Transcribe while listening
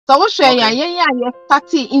So what share ya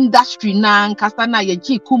party industry na nkasa na ye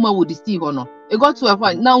ji kuma would see hono. It got to a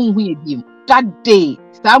point now that day.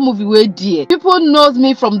 That movie where dear people knows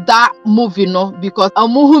me from that movie, no, because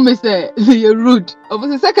I'm me say you're rude.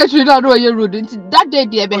 Obviously, secretary don't know you're rude. That day,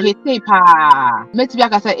 dear, but he say,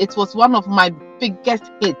 it was one of my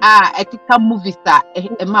biggest hits. I think a movie star,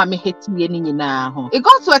 a mommy hit me now. It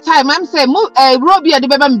got to a time I'm saying, Robbie at the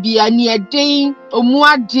baby be a near day or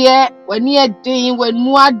more dear when near day when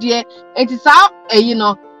more dear. It is out, you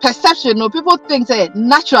know. Perception, no, people think say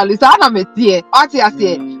naturally, so I'm a dear, but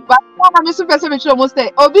I'm super almost say,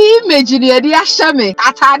 Obi imagine the ashame,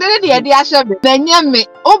 the ashame, then yame,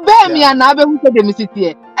 obey me and Abe who said the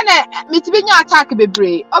missity. And me to be attack be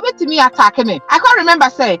brave, obey to me attack me. I can't remember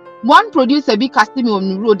say one producer be casting me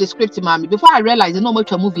on road the script to mommy before I realized no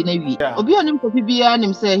much a movie navy. Obi on him to be on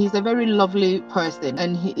him say he's a very lovely person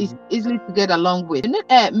and he is easily to get along with. And then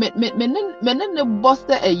the boss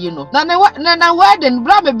you know. Now wedding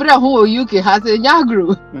Bra who UK has a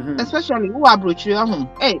nyagru, especially who are broach home.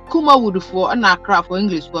 Hey, Kuma wood for an craft for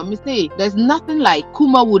English for me say there's nothing like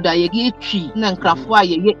Kuma wood I get tree and craft why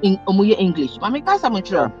you in English. I mean, guys, I'm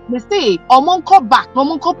sure. They say, Omonko back,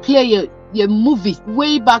 Omonko play your movies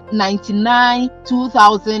way back 99,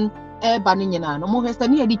 2000. Banning na no more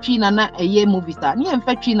than near the China na a year movie star. Near and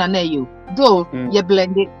fetching na you. Though you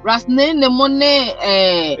blended Rasne the money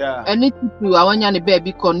and it to our young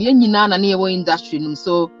baby con yenina near industry.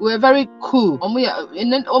 So we're very cool. Only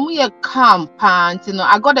a calm pants, you know.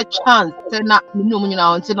 I got a chance to not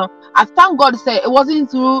know. I thank God say it wasn't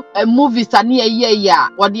through a movie star near yeah.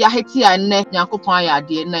 What the Aheti and neck Yankopaya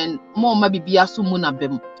dear and more maybe be a sumuna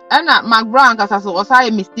bem. And Mcbrown because I was I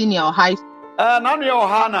missing your high. Now your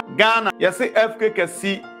Hana Ghana, you say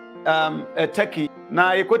FKC a Turkey.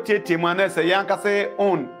 Now you could take him and say Yanka say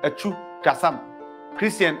own a true Kasam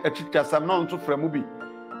Christian a true Kasam non to from movie.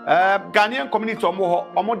 Ghanaian community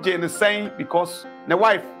omo Jane is saying because the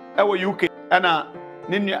wife our UK and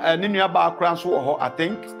Ninia background so I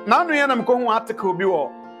think. Now we am going article be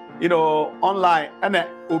you know online and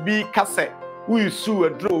Obi cassette. We sue a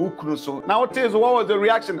draw so now it is what was the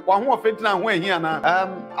reaction one more fit now when here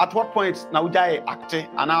at what point now jai acting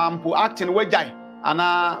and I'm acting where jai and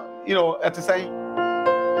you know at the same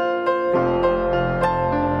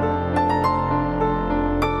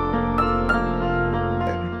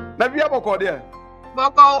maybe I'm a there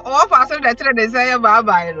Boko all faster than they say bye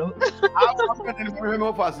bye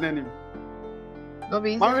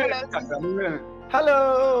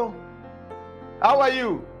hello how are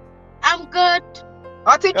you? I'm good.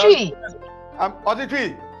 Otitri.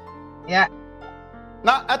 Otitri. Yeah.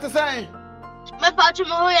 Now at the same. My patron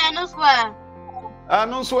I no swear. I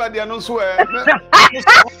no swear, dear, no swear.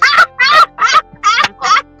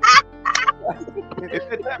 It's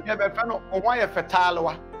the time you have a fan of why a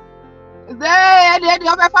fataloa. There, you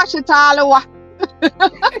have a fashion taloa.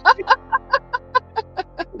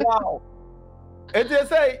 Wow. It is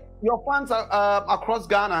say your fans are across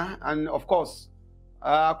Ghana and of course.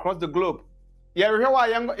 Across the globe. Yeah,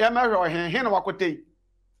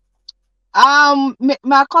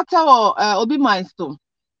 my quarter Obi milestone.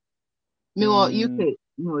 Me UK.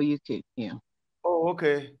 No UK. Yeah. Oh,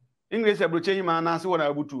 okay. English abroad man na see what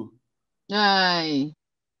I to. Aye.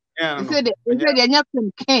 Yeah. He said they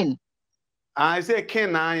Ken. I say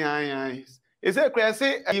Ken aye. He said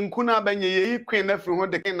say in kuna banye ye queen na from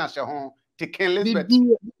the Ken na she ho. The Ken Elizabeth.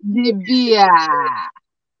 The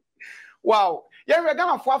Wow. Yeah, we're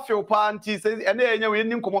gonna feel party says and then we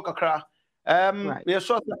nim komo kakra. We are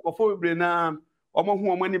short before we na omo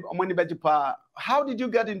hu money bejipa. How did you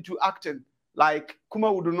get into acting? Like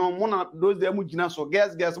Kuma would know one of those there mujina so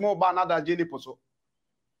guess more about another Jenny poso.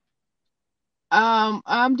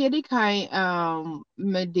 I'm dedicating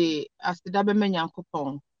me de asidabe me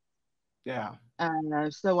Nyankopon. Yeah.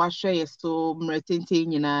 So I share so mretinti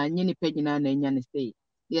nyina nyini pe nyina na nya ne say.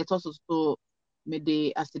 Yet also so me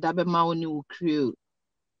de asidabe ma oni wo crew.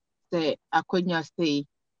 Say akonya say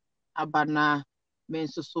abana me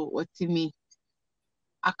so watimi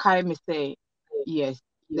akai me say yes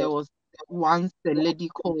there was once a lady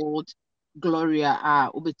called Gloria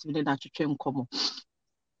obetimi na twetwe nkomo.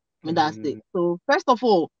 And that's it. So first of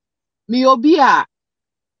all, me obi a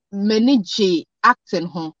manage acting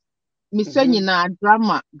home. Me say na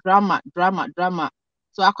drama.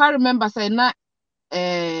 So I can't remember saying na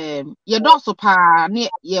you don't so pa ne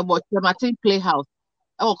ye what Martin Playhouse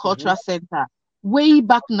our cultural center way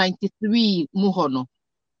back 93 muhono.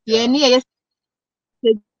 Yeah, near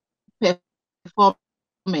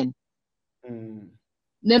performing.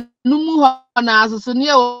 Ne numu na so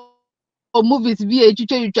near movies be a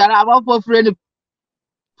chiche you try about for friend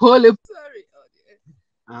pole. Sorry.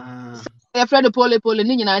 A friend of Pole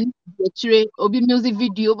obi music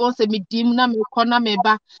video, bon say me dim na me corner me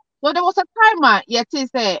ba. So there was a time yet is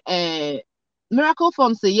a Miracle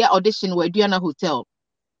Films a audition where Diana Hotel.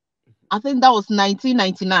 I think that was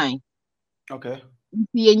 1999. Okay.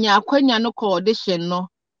 Yenya kwanya no audition no.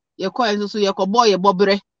 Ye call so ye ko boy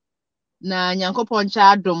bobre. Na Nyankopon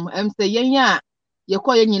cha adom say yenya ye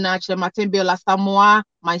call ye nyina kire Martin Bella Samoa,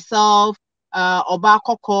 myself, Oba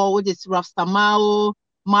Koko, which is Raf Samao,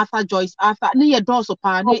 Martha Joyce Arthur, ne ye doors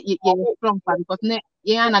pa ne ye strong pa because ne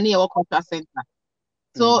ye na ne ye work cultural center.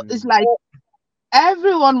 So it's like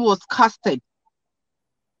everyone was casted.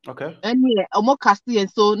 Okay. And yeah, omo casted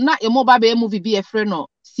and so na e mo ba be movie be a friend no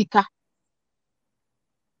Sika.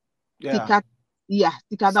 Yeah.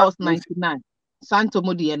 Sika that was 99. Santo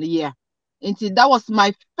Modi and yeah. And that was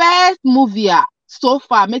my first movie so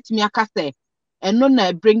far met me akase and no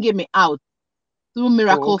na bringing me out through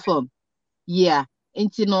Miracle Film. Yeah.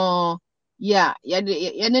 And no yeah, I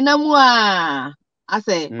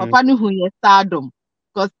say papa ni hu ye stardom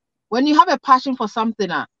because when you have a passion for something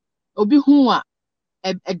obi hu a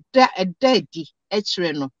daddy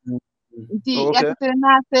echre no. Nti ya tete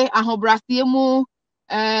na say ahobrasie mu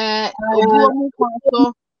obuo mu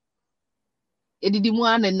kwaso edidi mu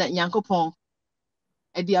ana Nyankopon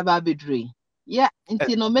edi aba bedre. Yeah,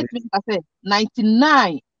 nti no make me say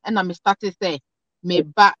 99 and I started say me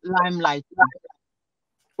back limelight.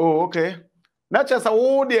 Oh, okay. Not just a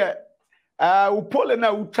word there. Pole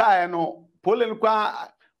na utaya no. Pole kwa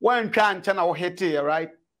one can channel hete, right?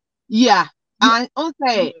 Yeah, and also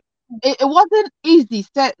it wasn't easy.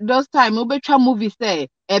 Those time we betcha movie say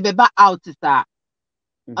ebeba out sir.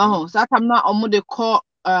 So I'm not on the call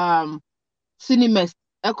cinemas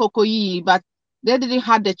ekokoyi, but they didn't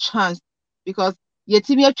have the chance because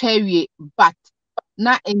yetimi atwa but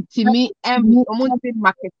na intimi omunti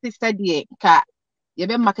market said ye ka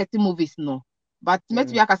yebe marketing movies no. But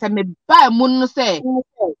maybe I can say me buy mun say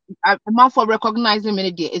I'm for recognizing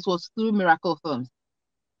me there. It was through Miracle Films.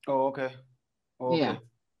 Oh, okay. Yeah.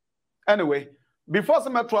 Anyway, before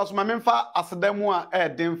some trust my memfa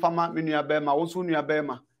asedemu den fama menua bema wo so nua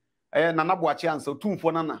bema nana boachi anso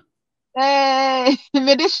tumfo nana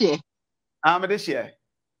me de share me de share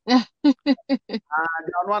the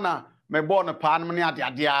one na me born no pa no ne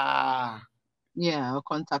ade yeah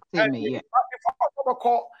contacted me yeah before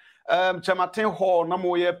call Chamatin Hall na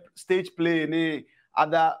mo stage play ni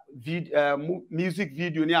other music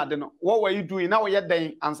video ni ade no what were you doing now you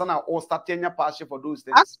then answer na or starting your passion for those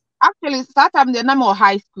things. Actually, start time the name of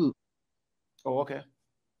high school. Oh, okay.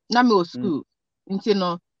 Name of school. You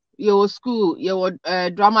know, your school, your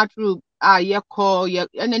drama troupe, you call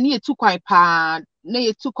and then you too quite pan,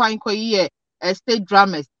 you too quite state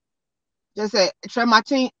dramas. Just say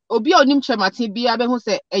Trematin, Obi onim Trematin be able who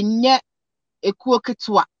say and yet a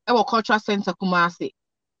kuoketwa, our cultural center Kumasi.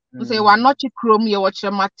 Who say we're not chrome, you watch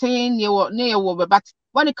Trematin, you near over, but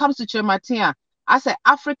when it comes to Trematin, I say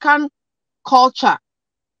African culture.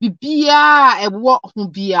 Bibia e wo hu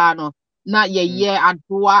bia no na ye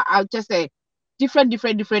adoa I just say different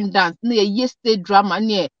dance na ye stage drama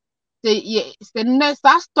na say next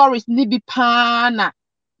stories ni bi pa na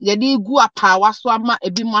ye dey gu apawa so ama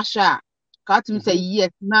ebi masha ka to say yes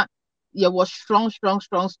na ye was strong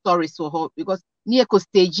stories for her because ni e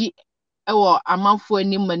stage e wo amanfo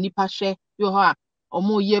ani manipa hwe yo ha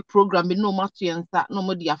omo ye program bi no mato yensa no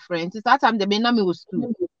mo dia friends that time the be na me was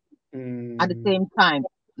school at the same time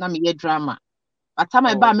na me ye drama but time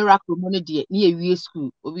I buy Miracle money die na ye wie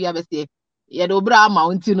school obi abese ye do bra ma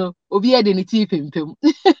unti no obi ye de ni ti pempem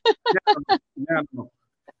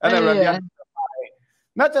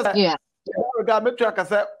not just yeah regard me to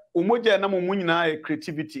akase umoja na mo nyina e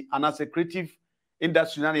creativity and as a creative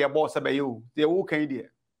industry na ye boss be you dey wo kan die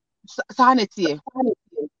sanity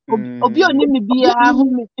obi oni me bia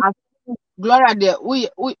hu Gloria de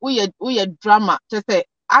we drama just say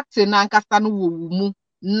acting na nkasa no wo mu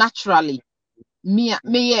naturally me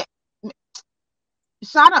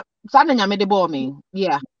sana nyame de bo me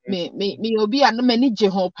yeah me obi a no mani je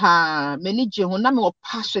ho pa mani je ho na me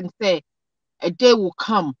passion say a day will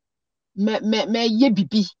come me ye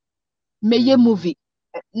bibi me ye movie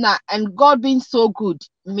na and God being so good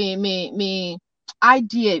me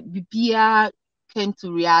idea bibia came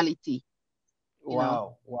to reality.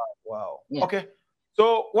 Wow. Yeah. Okay,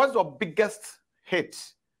 so what's your biggest hit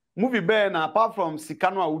movie ben apart from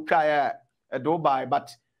Sikano Utaya Dubai,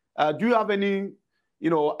 but do you have any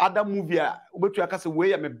other movie which you can say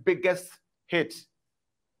where my biggest hit?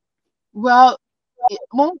 Well, say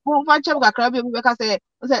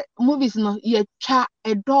movies no ye cha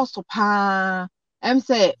a door so pa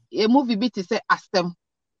say a movie bit say astem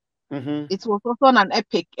It was also an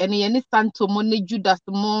epic. And any Santo Mone Judas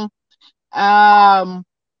Mo Freda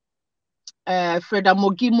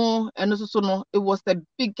Mogimo and also no, it was the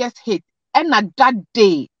biggest hit. And at that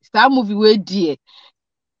day, that movie were dear.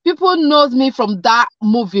 People knows me from that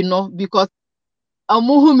movie, no, because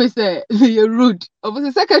who say you're rude.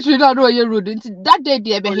 Obviously, secretary don't know you're rude. That day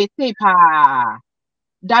they be hit pa.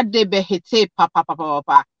 That day be hit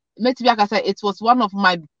pa. Maybe like I said, it was one of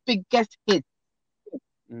my biggest hits.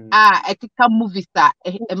 I can movie star.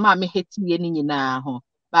 Mommy hit ye ho.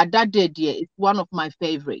 But that day dear, it's one of my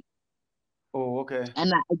favorite. Oh, okay.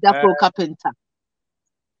 And Agyapong carpenter.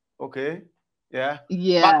 Okay. Yeah.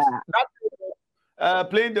 Yeah. But that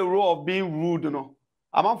playing the role of being rude, you know.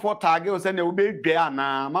 I'm on for target or saying they will be there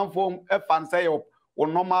now. I'm on for a fan say or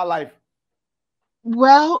normal life.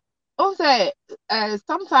 Well, also,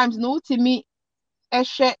 sometimes no to me a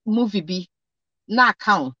share movie be na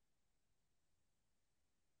count.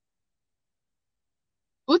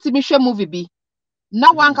 Uti me share movie be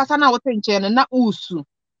na one kasa na wote nche na usu.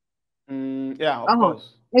 Yeah, of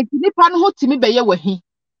course. Enti nipa no ho timi be ye wahi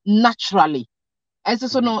naturally. And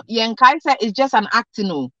so no yen kai say it's just an acting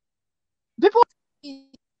no. People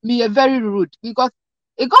me are very rude because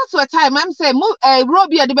it got to a time I'm saying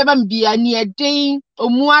Robbie at the baby be a near day or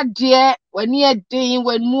more dear when near day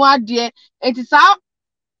when more dear it is out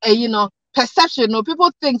you know perception no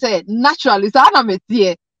people think say naturally so I'm a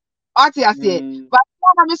dear what I say but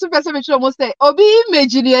I'm super almost say obi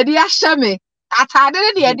image near the ashame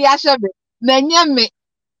atade near the ashame na me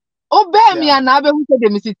obey me and abe who say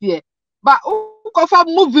the city but cover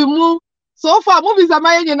movie mu. So far, movies are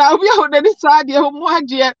my now. We are the side here, more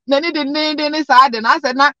dear, many the name, then side, and I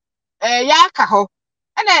said, na, yakaho.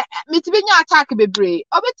 And me to be attack be brave,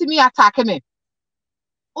 or to me attack me.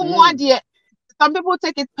 More dear, some people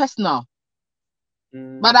take it personal,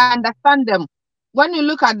 but I understand them. When you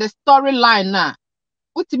look at the storyline now,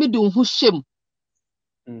 what to me do who shame?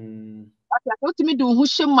 What to me do who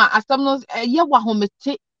shame? As some knows, yeah, what home it,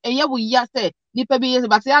 yeah, we ya say, nipa be yes,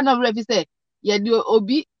 but I never say. Yeah, you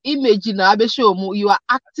obi image na be show mu you are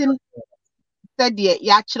acting said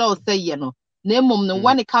ya chira say you know name no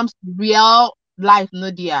when it comes to real life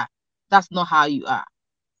no dear that's not how you are.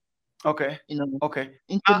 Okay. You know. Okay.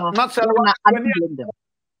 Not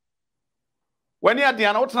when you are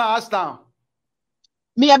the what's na ask now?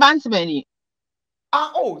 Me a bantamani.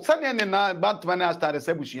 Oh, sanya na bantamani ask the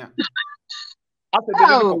sebushia.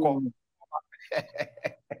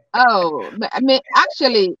 Oh, me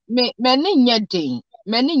actually me nye day.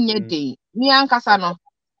 Me ankasa no.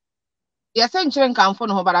 Yes, I'm sure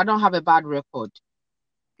but I don't have a bad record.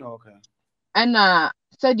 Okay. And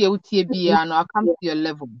said you would and I'll come to your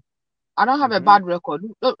level. I don't have a bad record.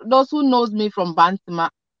 Those who knows me from Bantama,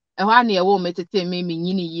 and one year won't me to tell me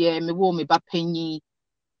yini year, me won't me bapenny,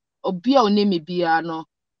 or be our name no.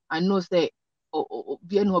 I know say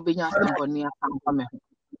be no be for near come.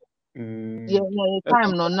 Yeah,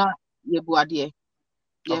 time no na ye buadie.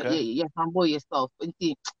 Yeah, humble yourself.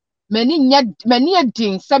 Many a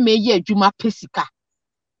ding some ye juma pesika.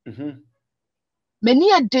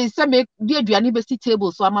 Many a day some dear university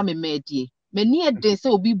table so I'm a medie. Many a day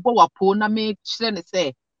so be bow upon a make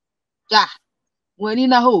say. Ja, when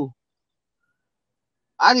in a hole.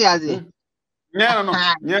 Adiazi. No.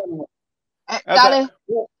 Darling.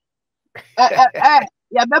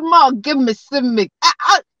 Yeah, but more give me simic.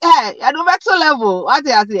 I don't back to level. What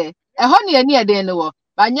I say? A honey near the end.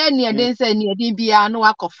 But near then say near DBA no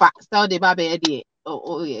akofa. So the baby.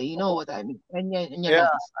 Oh, yeah, you know what I mean. Yeah, I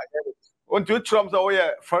get it. On two trumps away,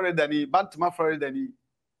 further than he, Bantama further than he.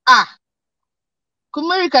 Ah,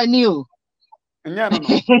 Kumerica knew. No.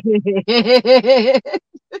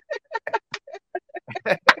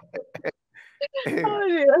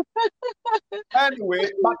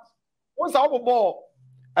 Anyway, but what's our ball?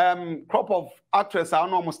 Crop of actress I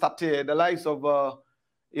almost started the likes of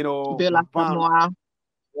Bella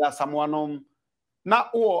Samoa. Now,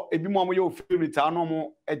 or a bit more your favorite, I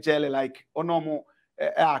know a jelly like or normal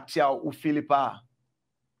actia or Philippa.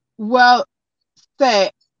 Well, say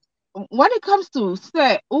when it comes to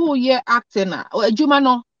say, oh yeah, acting or a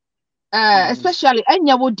Jumano, especially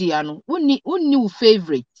Anya Wodiano, who new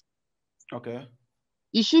favorite. Okay.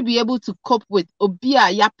 You should be able to cope with Obia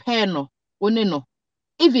ya peno, oneno.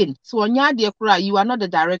 Even so you are not the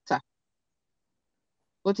director.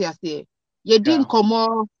 What you say? You didn't come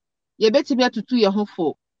on, you bet me to 2 year home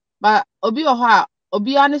for. But Obi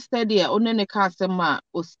understand there, onene kasema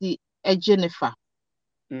osi a Jennifer.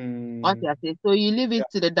 What you say? So you leave it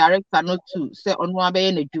to the director not to say on one bay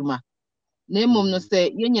in Juma. Name no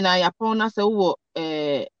say, Yenina Yapona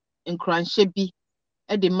say, in Cranshebi,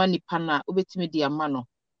 at the money pana, obet me dear mano.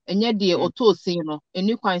 enye de auto sin no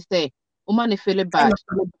eni kwan say woman ne feel bad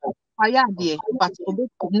fire de but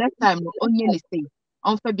next time no onye ne say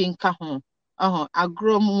onfa bi nka ho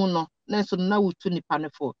agro mu no na so na wutu nipa ne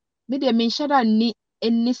fo me de me nhyada ni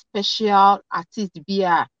any special artist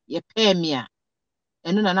bia ye pay me a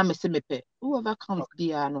eno na me se me pay whoever comes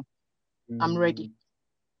bia no I'm ready.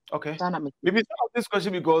 Okay. Maybe some of this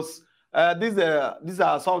question because these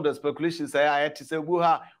are some of the speculations I had to say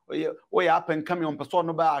we happen coming on person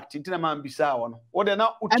no back to man bisa one. What they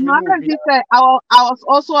now I was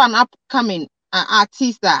also an upcoming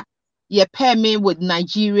artist that you pair me with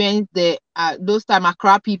Nigerians, the those time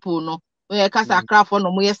Accra people no we cause Accra for no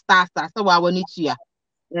more stars so I want it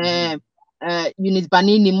to Eunice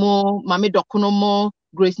Banini mo Mami Dokuno mo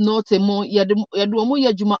Grace Note mo ye do omo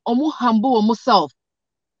ye juma omo humble omo self.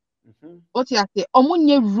 What you say omo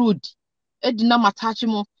nye rude edina matachi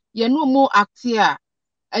mo ye no mo actia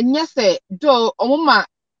and yes do omo ma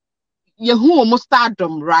ye hu omo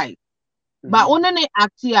stardom right but only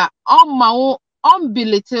actia on ma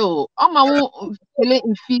unbelittle on ma feeling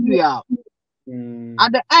inferior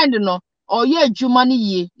at the end no or ye juma ni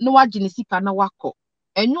ye no wa jinisika na wako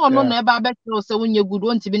and you no never bet no so when you good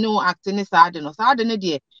want to be no acting is sad no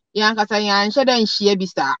de yan kasa yan sheda nhie bi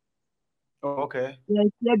sa. Okay. Yes,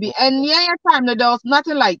 maybe. And time there was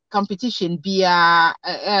nothing like competition via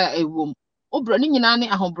a room. Obro ni nyina ne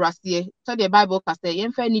ahobrasie. So the Bible ka say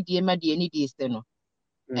yemfa ni die ma die ni die se no.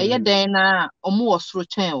 Eye den na omo osro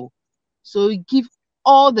chen o. So give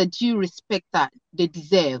all the due respect that they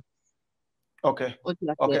deserve. Okay.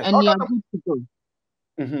 Okay. And you are good to go.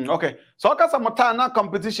 Okay. So aka samota na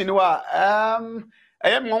competition wa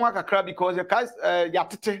eye mwa kakra because you guys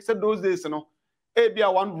yatete say those days no e bia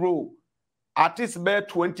one row artists bear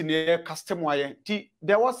 20 near custom wire.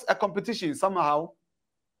 There was a competition somehow.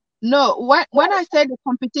 No, when I said the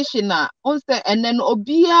competition and then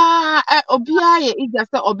obia is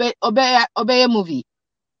just obey movie.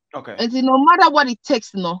 Okay. And no matter what it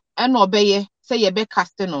takes no and obey say you be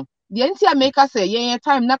casting no. The entire maker say yeah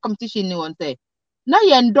time na competition ni one say. Na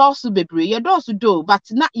ye endorse bebre, ye endorse do but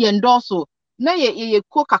na ye endorse na ye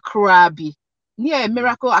ko kakra bi. Ni ye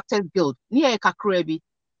Miracle Actors Guild, ni ye kakra bi.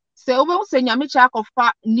 Say we say nyame cha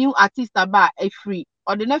kofa new artist aba e free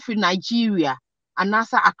or the free Nigeria and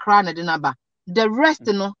NASA Accra na denaba. The rest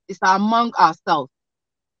no is among ourselves.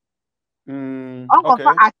 Okay.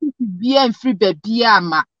 Artist be and free baby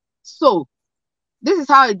ama. So this is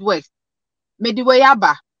how it works. Me di way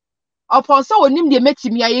aba. Upon so onim de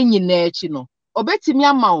metimi aye nyina echi no. Obetimi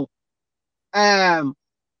ama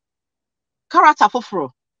character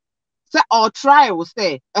foforo. Say or try will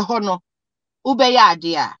say eho no ubeya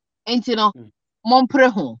ade a. Enti no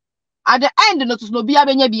mompre ho. At the end no to no bia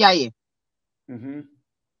benya biaye.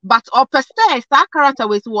 But opese that character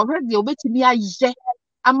we so already obetimi aye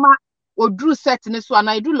ama odru set ne so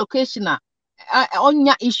na do location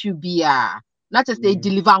onya issue bia not to say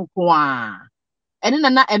deliver nko a ene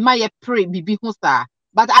na ema ye pray bibi ho sa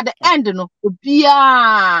but at the end no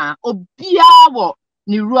obia wo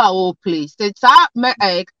ni ru a o play say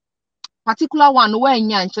particular one when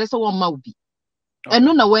nya nche so won ma obi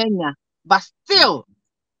eno na wenya but still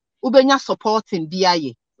ubenya supporting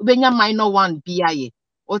biaye ubenya minor one biaye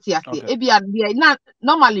what you say ebia na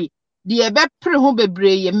normally the ebe pre ho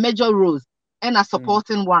bebre ye major roles and a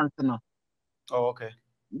supporting ones no. Oh, okay.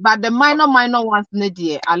 But the minor ones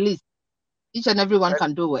need at least each and everyone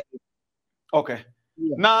can do it. Okay.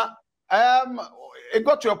 Yeah. Now it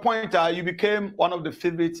got to a point you became one of the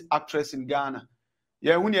favorite actresses in Ghana.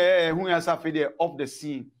 Yeah, when you off the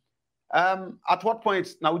scene. At what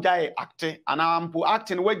point now jai acting and I'm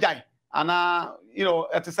acting where jai and you know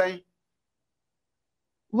at the same.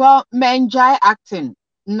 Well, me enjoy acting.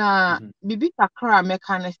 Na bibi kakra me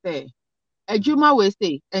kan say adwuma we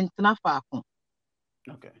say entena faako.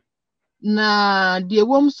 Okay. Na de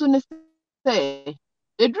wom so ne say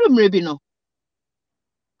eduru mre bi no.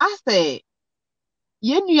 I say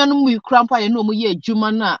ye nuanom mu ikura mpa ye no mo ye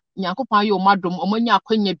adwuma na Nyankopon ye o madom o manya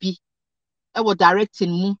akwanya bi e wo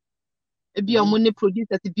directing mu e bi o mo ne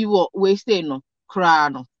producers bi wo we say no kra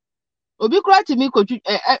no. Obi kura ti mi ko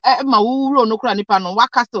ma wuro no kura nipa no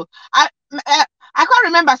waka so I can't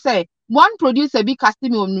remember say one producer be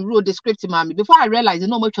casting me on road the script mommy before I realized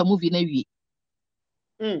no much a movie na wi.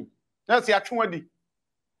 That's yatwadi.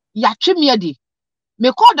 Yatwemiadi.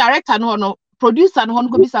 Me call director no producer no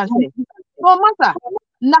ko bi say. No matter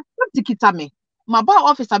na script kita me. My bar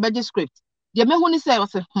officer be script. Dey me hu ni say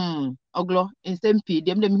was oglo nsmp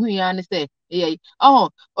dem hu ya ni say obi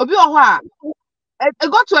o ho a I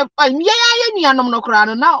got to a nuanom no kra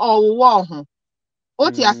no na owo ho.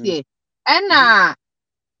 Oti ase. And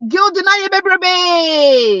Guild na ye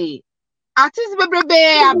bebrebe. Artist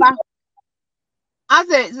bebrebe aba. I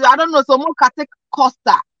don't know, so more kate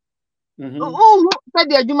Costa. Oh, said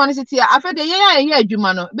the Adwuma city. I fed the yeah,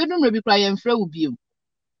 Adwuma no. Bedroom rebi cry yemfre wo biom.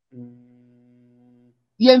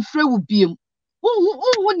 Yemfre wo biom.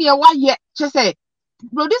 Wo ne wa ye, che say.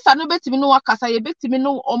 Producer no betimi no wakasa ye betimi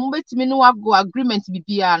no omo betimi no go agreement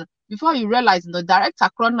bibia before you realize the director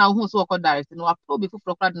crown now who so called director no approve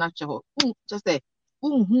before crowd na che ho just say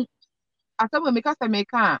asabo meka say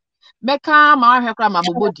meka ma ahwe kra ma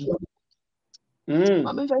bobodi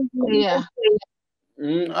ma me fan yeah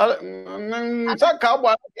Saka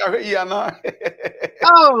bwa ya na.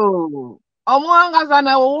 oh omo angasa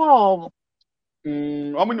na wo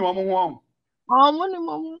Omo ni omo ho. omo ni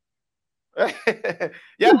momo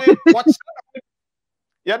Yeah, what's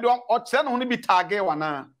yeah, what's no be target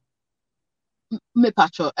wana. Me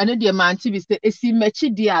patcho and the man TV say esi mechi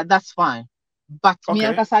dia that's fine but me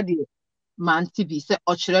angasa dia man TV say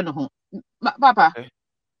ochire no ho papa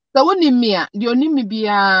so woni me a de oni me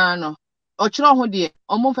bia no ochire ho de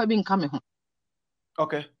omo fa bi nka me ho.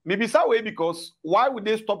 Okay, maybe that way because why would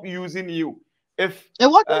they stop using you if it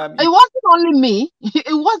wasn't only me.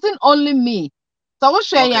 It wasn't only me. So what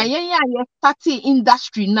share yeah starting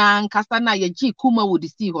industry na nkasa na jυjυ kuma would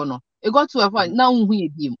see ho no it got to a point na unhu ye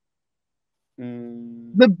biem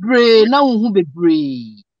bebre na unhu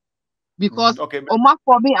bebre because oma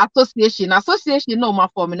forming association no oma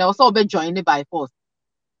forming na also be join by force.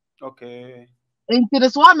 Okay, into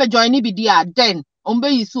this one me join be there then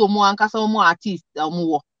ombe yisu omo ankasa omo artist omo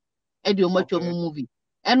wo e de omo twa movie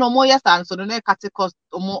and omo yes and so na category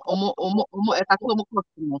omo e category cost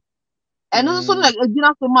no and also like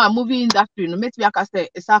agina so ma movie industry no make we aka say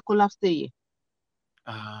it's a collapse day.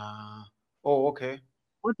 Oh okay.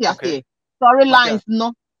 What you say storylines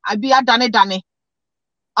no abi adane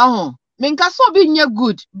minka so be nye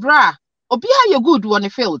good bra obi ha ye good on the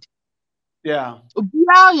field yeah obi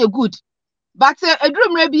ha ye good but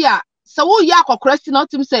edrum bi a so wo ya akokora si na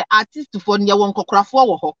otim say artist for ne won kokorafo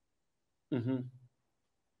wo ho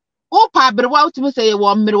o pa brewa otim say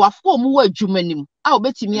wo mmerewafo mu wa adwuma nim a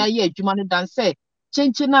obetimi aye adwuma no dan say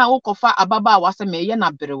chenche na wo kofa ababa wa se me ye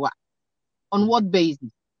na brewa on what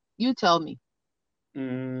basis you tell me.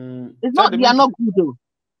 It's not they are not good though.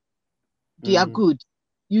 They are good.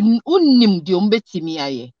 You unim the umbetimi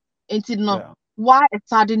aye. Ain't it no? Why a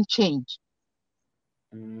sudden change?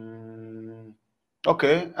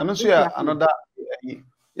 Okay, and also another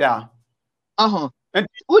yeah.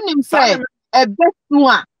 Unim say a best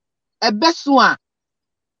one.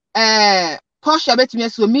 Porsche betimi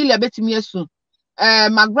asu, Emilia betimi asu.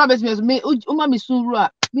 Mcbrown betimi asu. Me uma mi sunru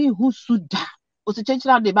me hu suda. O se change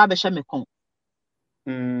na de ba be hye me kon.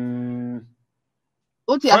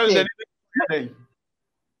 What you say?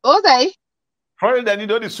 Okay. Probably they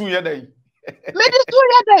need all the soon yeah day. Me the soon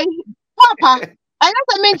yeah day. Papa, I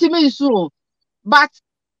not meant to me soon. But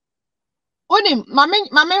only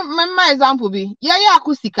my example be yeah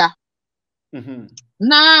akustika.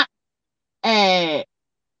 Na guy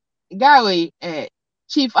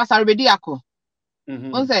chief asarabedi ako.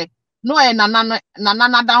 On say no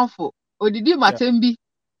na downfall. Odidi matembi.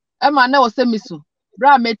 E ma na wo se misu.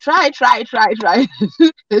 Bra me try.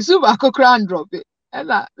 The super crown drop it. And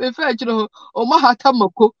me fe chiro o ma hata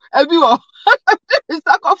mako. Ebi wo.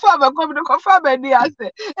 Isa confirm the confirm e di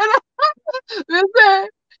ase. Me say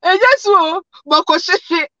e jesu bako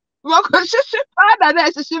shishi father na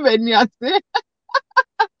shishi me ni ase.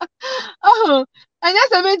 Oh, and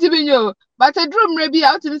yes I meant to be you. But a drum rebi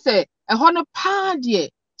out to say e ho no pa de.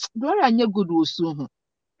 Gloria anya good wo su ho.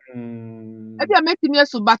 Ebi a make me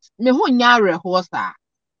so but me ho nya reho sa.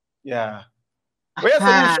 Yeah. Where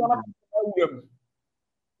say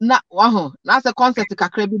na waho na se concept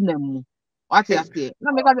kakra bi na mu. What you say?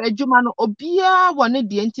 Na me ka adwuma no obia wo ne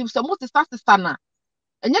de ntim so mo sister na.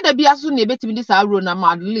 Enye da bia so na ebetimi dis a ro na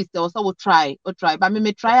ma at least o so we try but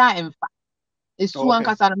me try emfa. Esu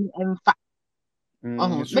ankasa na emfa.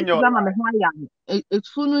 Me try ma me ho aya.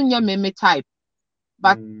 Esu no nya me type.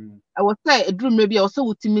 But I was say a dream maybe also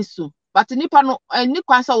wutimi so. But nipa no any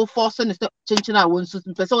kwan say wo force ne chenchen a won so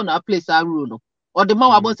person na place a rule no. Or the man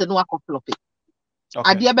wa bon say no akọ flop it.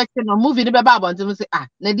 Ade e be no movie ne be ba bon say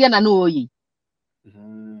na de na no oyi.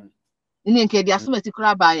 Ni nke dia so masi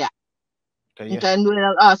kura ba ya. Nke no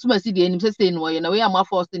so masi de enim say no ye na we am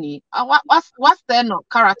force ni. What's there no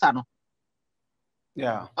character no.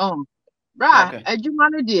 Yeah. Bra, adwuma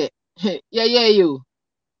no de yeah yo.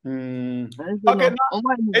 Okay,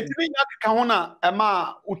 it's me kahuna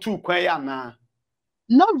ema utu kwan ya na.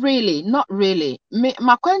 Not really. Me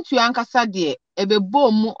makwantu ankasa de ebe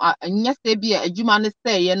bom anya se bi adwuma ne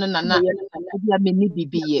say ye no na bia me ni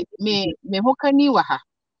bibiye me hokani wa ha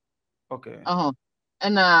Okay.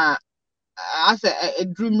 na as a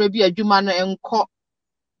dream bi adwuma no enko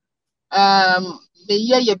me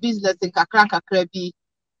ye business kakra bi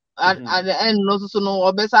at the end no so no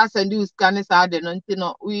obesa send you scan sa de no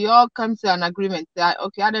ntino we all come to an agreement that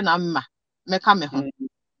okay ade na mma meka me ho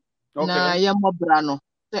na ye mobra no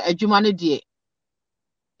se adwuma no de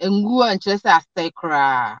engu ankyere se astai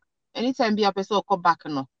kra anytime be a person come back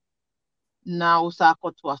no na usa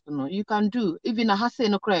akoto aso no you can do even a hase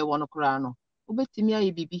no kra e wono kra no obetimi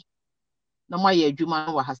aye bibi na ma ye adwuma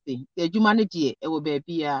no wa hase the adwuma no de e wo ba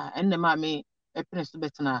bia enne ma me e prince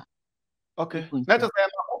betena okay let us say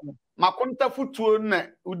makonta futuo na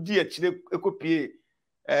udi akire ekopie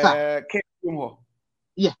kingdom ho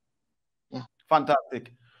yeah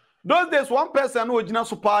fantastic those days one person no ogina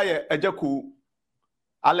super Agyapong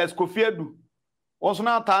Alex Kofiedu also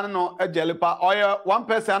na tan no ejelepa or one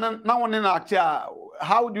person na one na act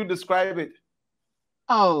how would you describe it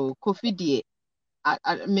Kofi die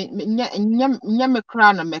nya me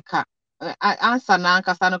kra na meka answer na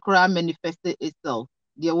ankasa no kra manifest itself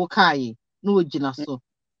the wokai no ogina so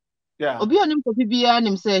obi onim Kofi bia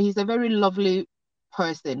nim say he's a very lovely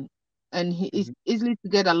person and he is easily to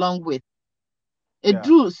get along with.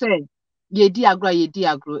 Edru say ye di agro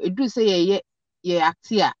edru say ye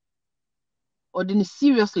actia or the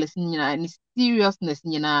seriousness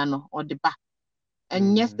nyina no or the ba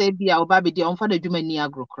and yes they be our baby the onfa the dwuma ni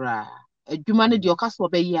agro kra adwuma no de okaso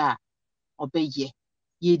obeyi a obeye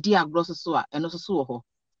ye di agro so a eno so ho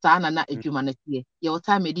saa na adwuma no tie ye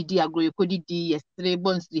ota me di agro ye kodidi yes three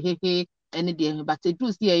bones di hehe ene de but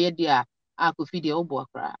edru say ye dia Kofi de obo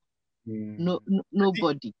kra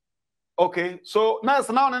nobody. Okay, so now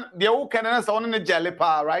the who can answer on the jelly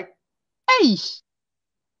pa, right? Hey,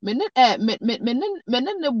 men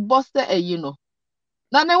boss you know.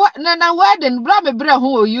 Na wedding bra me bra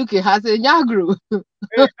who UK has a nyagru.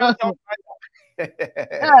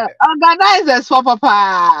 Organizers for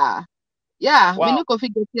papa. Yeah, wow. Me Kofi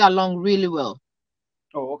get along really well.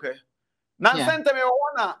 Oh, okay. Now send me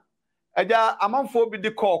one Agya amanfo bi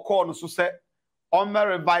de call no so say on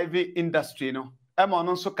reviving industry no. Emma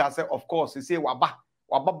no so ka say of course he say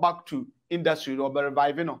waba back to industry or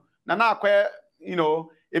reviving no. Na akwa you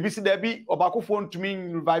know ebisi there be obakofo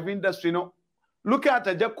ntumi reviving industry no. Look at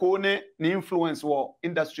Agyapong ne influence war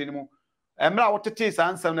industry no. Emra what it is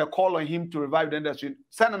answer na call on him to revive the industry.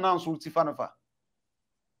 Send announce with Tifanofa.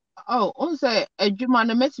 Oh, on say adwuma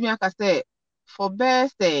no metimi aka say for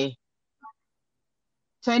best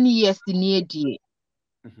 10 years near die.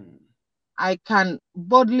 I can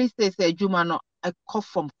boldly say adwuma no I cut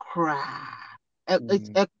from cry. It's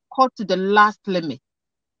a cut to the last limit.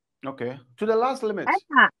 Okay, to the last limit.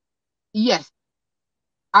 Yes,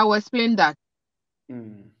 I will explain that.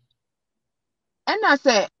 And I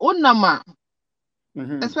say, Unama,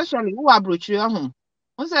 especially who are brochure home.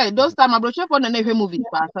 I say, those time I brochure for the never movies,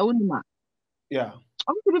 but I wouldn't. Yeah.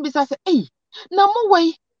 I'm going to be say, hey, no more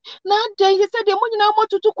way. Now, then he said the money now more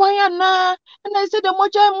to quiet now, and I said the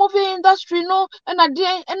moja movie industry no, and I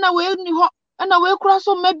did, and I will new and I will cross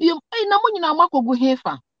on maybe hey, no money now mako go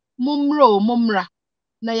hefa. Mumra,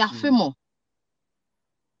 na ya femo.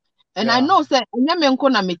 And I know say, nyamenko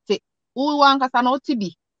na mete. Uwankasa na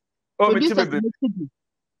OTB. Producers OTB.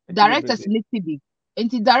 Directors OTB.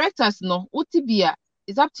 And the directors no OTB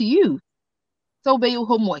is up to you. So be your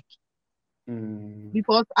homework.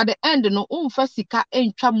 Because at the end no sika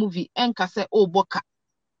entwa movie enka say boka.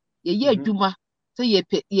 Ye adwuma say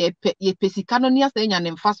ye pe sika no ne asa nya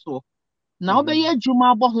ne mfaso. Na obeye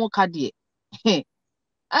adwuma abo ho ka de.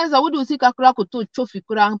 As I would sika kura koto chofi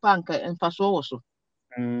kura mpa nka mfaso wo so.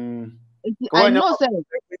 I know say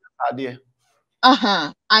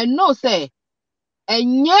I know say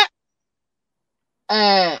enye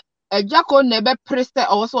Agyapong nebe preste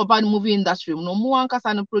also about movie industry no mu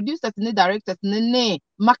ankasa no producers ne directors ne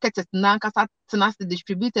marketers na ankasa tenase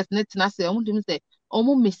distributors ne tenase omo say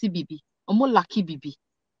omo mesi bibi omo Likee bibi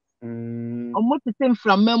omo tete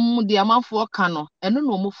from mem de amanfo ka no eno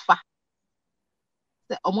no omo fa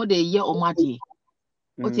say omo de ye omo ade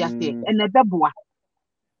oti ase enebeboa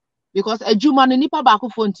because adwuma no nipa ba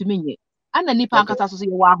akofo ntumi nye ana nipa ankasa so ye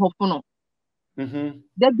wa ahofo no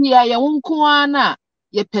da bia ye wonko ana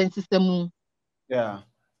ye pen system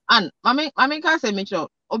and mami ka say me sure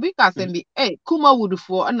obi ka say me Kuma wood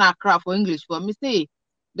for na Accra for English for me say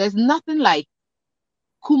there's nothing like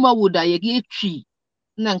Kuma wood ye get tree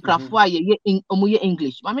na nkrafo a ye omo ye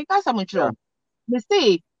English mami ka say me sure me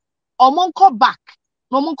say omonko back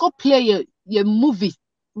omonko play ye movies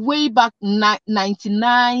way back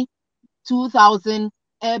 99 2000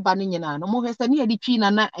 banning na no mo hesa ni edi twi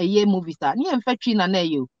na a year movies a ni emfa twi na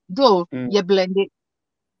you though you blend it.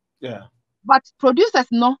 Yeah. But producers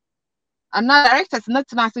no and now directors not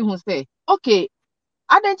nothing who say okay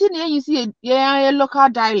I don't think you see a local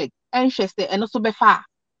dialect and she say and also be far.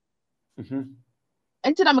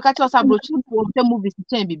 Enti na me catch us abroach for the movies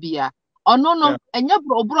chain bibia. Oh no enya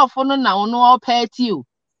bro for no na no all party you.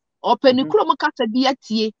 Open the kuro mo kasa bi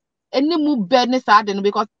atie eni mu be ne sa de no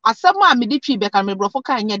because asema me di twi be kan me bro for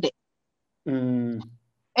kan nye de.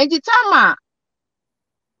 Enti time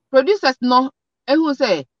producers no who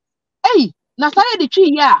say hey na say the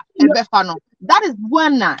twi ya e be fa no. That is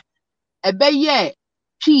when na e be ye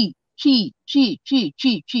chi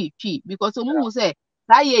because omo say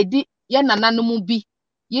say ye di ye nananom bi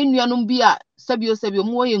ye nuanom bi a sabio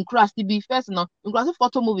mo ye nkrasi bi first no nkrasi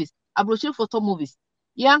photo movies abrochi photo movies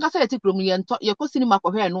ye anka say tikrom ye nto ye ko cinema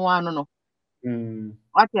ko hwe no ano no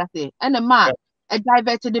what you say and a man a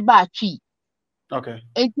diverted the ba twi okay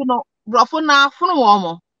enti no brofo na afunu wo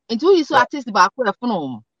mo enti wo yiso artist ba ko afunu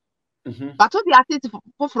wo but the artist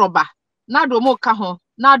foforo ba na do mo ka ho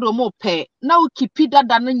na do mo pe na o kipi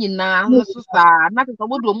dada no nyina so sa na so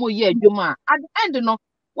bo do mo ye adwuma at the end no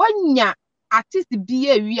wanya artist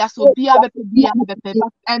bi wi aso bi abepe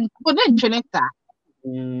and for the interneta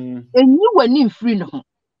enyi wani free no ho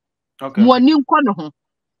okay mo ani nko no ho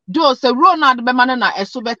do se Ronald be man na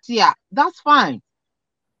eso beti a that's fine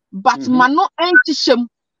but mano enti hyem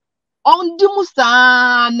on di musa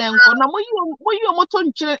na nko na mo yi mo to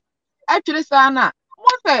nkyere atwere sa na mo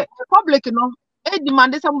say public no e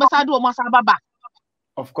demand say mo besa do mo sa baba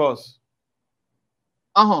of course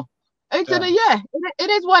yeah it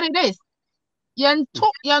is what it is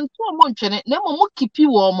yanto mo nkyere na mo kipi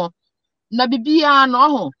wo mo na bibia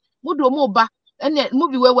no mo do mo ba ene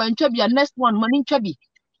movie we ntwa bia next one mani ntwa bi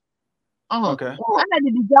okay ana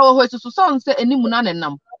di jawo ho so so nse enimu na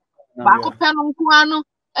nenam ba ko pe no nko ano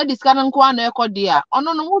e diska no nko ano e kodi a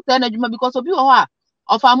ono no mo say na adwuma because obi wo ho a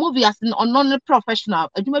of a movie as ono no professional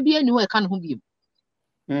adwuma bi ani ho e ka no ho bi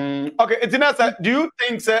okay Itinasa, do you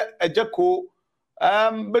think say Ejeko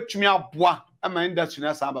betumi aboa ama industry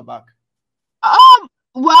na sa back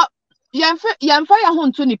well yemfa ya ho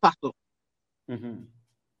nto nipa so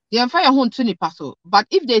yemfa ya ho nto nipa so but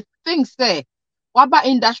if they think say waba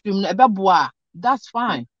industry no ebeboa that's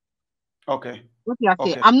fine okay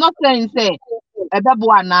okay I'm not saying say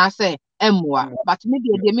ebeboa na say emwa but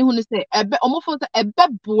maybe me hu say omofo say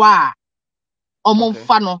ebeboa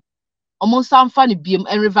omfa no omonsamfa ne biem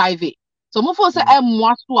and revive it so omofo say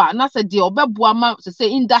emwa so a na say de obeboa ma say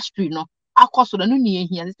industry no akoso no ne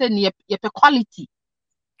ehia say ne ye quality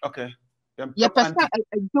okay ye person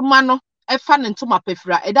adwuma no efa ne ntoma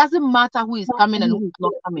pefra it doesn't matter who is coming and who is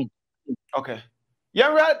not coming okay. You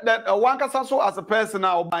read that one kasa so as a person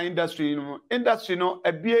now by industry no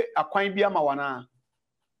ebie akwan bi ama wana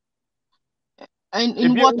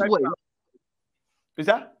in what way is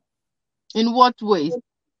that in what ways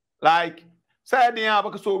like said yeah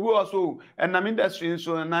because so we also and I'm industry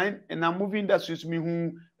so nine and I'm movie industry me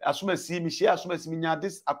who asuma see me share asuma see me nya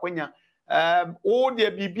this akwanya all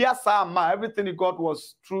the bibia sama everything you got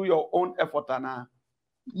was through your own effort ana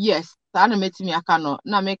yes sana metimi aka no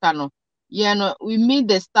na meka no yeah no we meet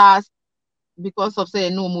the stars because of say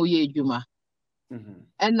no mo ye adwuma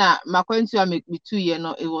and na makwantu make me 2 year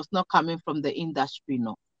no it was not coming from the industry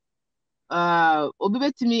no obi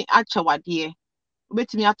betimi acha wade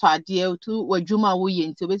obetimi ato ade to wadwuma wo ye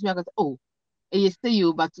nti obetimi aka oh e say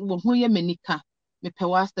you but wo ho ye manika me pe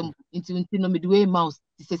wasem nti no me do mouse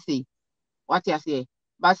say what you say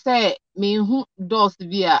but say me who does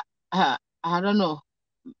via I don't know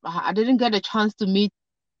I didn't get a chance to meet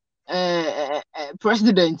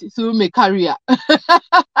president through my career.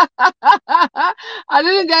 I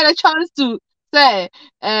didn't get a chance to say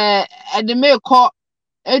and the may call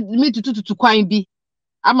me to quite be.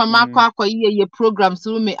 I'm a mark ye program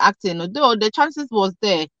through me acting. Though the chances was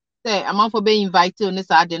there. Say I'm for being invited on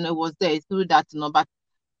this I didn't know was there through that no but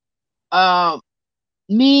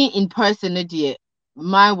me in person dear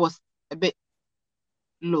mine was a bit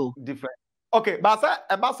low. Different. Okay, but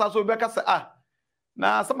so be ka say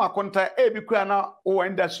na sama konta e bi kura na o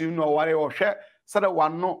industry no ware o hwe sada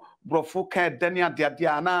wano brofo kan dani ade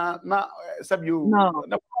na sabio no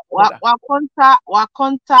wa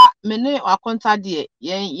konta mene wa konta de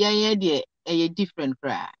yen de e different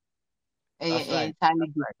cry entirely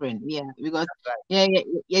different yeah because yeah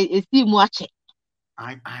see mu ache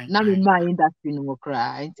na me my industry no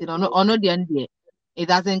cry until ono de it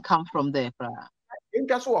doesn't come from there cry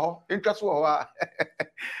interest wo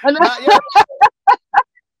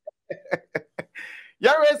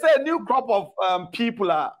yeah, we say new crop of people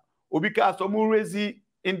are Obika so mu rezi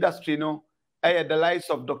industry no the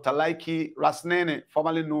likes of Dr. Likee, Rasnene,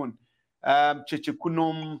 formerly known,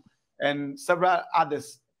 jυjυ and several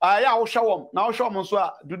others. Yeah, I'll show them. Now show them. So,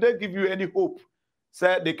 do they give you any hope?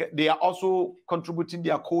 Say they are also contributing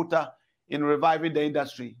their quota in reviving the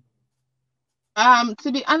industry.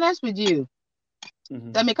 To be honest with you,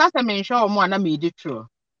 the because I mentioned one I made it true,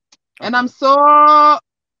 and I'm so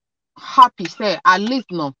happy. Say at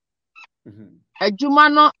least no, a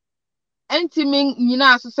Jumano. Entiming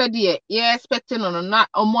nyina so said ye expecting on na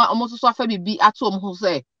almost so afa bibi ato ho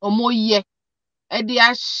say omo ye e de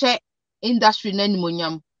ahye industry na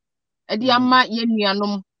nimonyam e de ama ye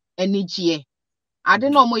nuanom anigye ade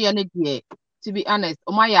na omo ye ne de to be honest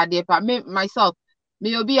omo ya de pa me myself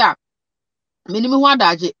me obi a me ni me ho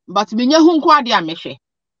adaje but me nya hu nko ade a mehwe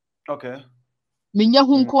okay me nya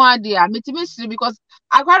hu nko ade a metimi siri because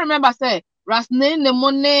I can't remember say Rasne ne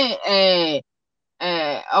mo ne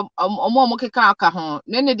omo keka aka ho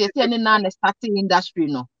nene de say na starting industry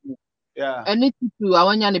no and it to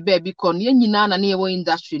awanya ne baby kon ye nyina na ne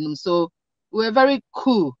industry no so we were very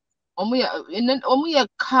cool omo ye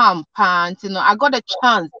calm pant no I got a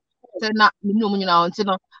chance say na me no nyina on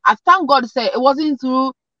no I thank God say it wasn't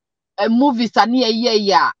through a movies ani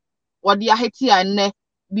ye what the aheti ane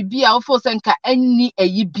bibia ofo senka any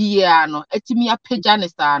eyi bia no etimi apagya ne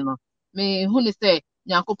sa no me hu ne say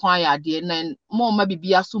Nyankopon ya de na mo ma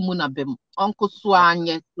bibia so mu na bem onko so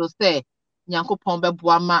anye so say Nyankopon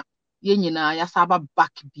beboa ma ye nyina ya saba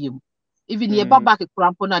back biem even ye back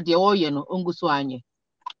krampo na de o ye no ongo so anye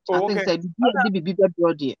I think say bibia de bibi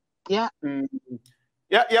bebro de yeah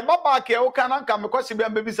yeah back e o kana nka me kwese bia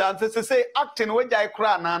mbebi sa say acting we jai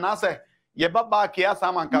kra na say ye back e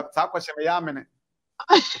asa man ka sa kwese me ya amene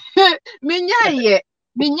minyaye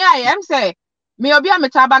am say me obi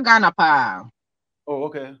ametaba Ghana pa. Oh,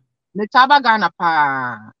 okay. Me taba Ghana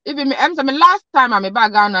pa. Even me, I'm saying last time I'm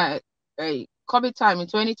back Ghana, COVID time in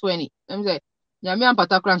 2020. I'm saying, nyame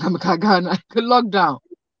ampata kran kameka Ghana, lockdown.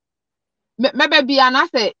 Me baby and I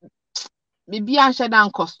say, bibi anhye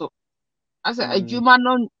dan koso. I say, adwuma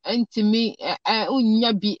no ntimi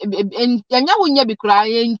unya bi, enya unya bi kra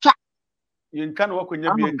yentwa. Yentwa no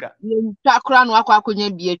wakonya bi enka. Yentwa kra no akonya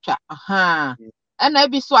bi etwa. Aha. And I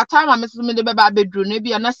be so a time I'm messing with the baby bedroom,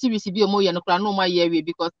 maybe na series be a more than a no my area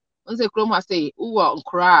because once a chroma say, oh,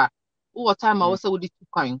 cry, oh, time I was with this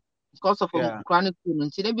coin because of chronic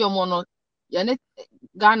wounds. She be a mono, Yanet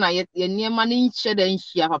Ghana, yet near money shed and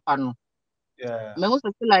she papa no. Yeah. Me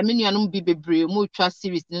also feel like many and be brave, more trust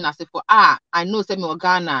series than I say for I know semi or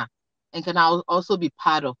Ghana and can also be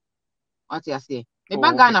part of what I say. Maybe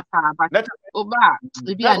Ghana, but over,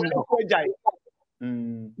 maybe I know.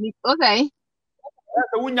 Okay.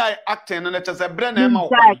 Unyai acting and it's a brand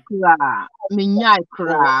Minyai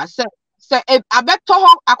kra se abeto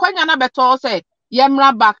ho akwanya na beto say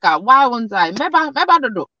yemra baka why won't I meba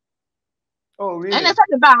dodo oh really and say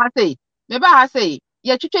me ba ha say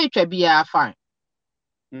ye twetwa bia fine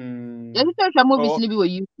ye twetwa movies ni bi wo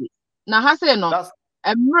UK na ha say no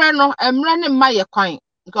emre ne ma ye kwan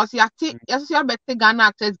because yati yeso ya bete Ghana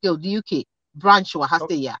Actors Guild UK branch wa ha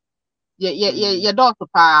say ya ye dot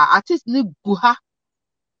pa artist ni gu ha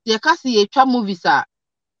ye ka say ye twa movies a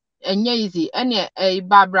enye easy ene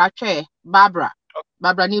Barbara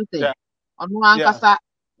Newton onu ankasa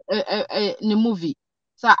ne movie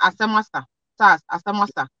sa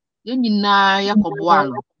asamasa ye nyina ya koboa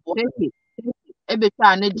no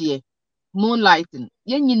ebetwa ne de Moonlighting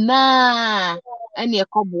ye nyina ene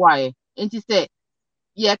ekoboa enti se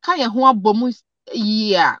ye ka ye ho abom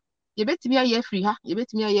yi a ye betimi aye free ha ye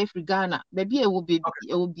betimi aye free Ghana baby e wo be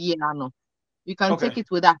no you can take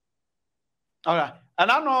it with that. All right.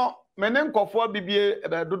 And I know menen kofo bibie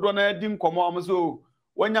dodo na di nkomo am so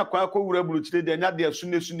wanya kwa ko wura buruchire de nya de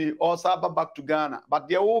sune or saba back to Ghana but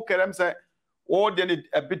they all kerem say all they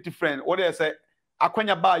a bit different what they say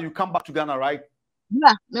akwanya ba you come back to Ghana right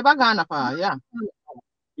yeah me ba Ghana pa yeah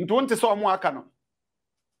into won't so omo aka no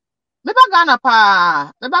me ba Ghana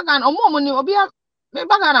pa omo ni obi me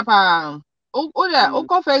ba Ghana pa o ya o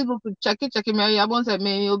ko Facebook check me ya bon say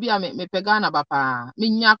me obi a me pe Ghana ba pa me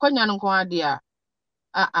nya akwanya no ko ade a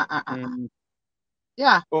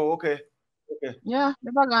yeah oh okay yeah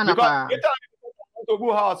me ba Ghana because pa to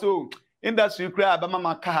go house so industry cry ba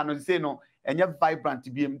mama ka no say no enye vibrant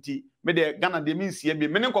BMT me de Ghana de means ye be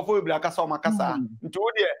menen kofo we bla kasa o makasa nti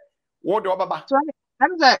wo de obaba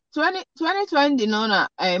I'm say 2020 no na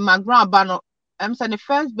Mcbrown ba no I'm say the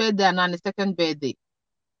first birthday and the second birthday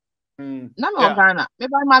na me Ghana me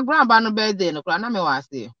ba Mcbrown ba no birthday no kra na me wa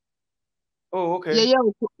say oh okay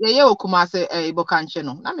ye okumase Ibokanche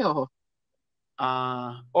no na me ho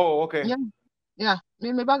oh okay Yeah,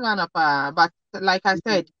 me ba Ghana pa, but like I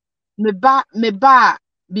said, me ba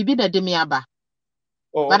bibi na de me aba.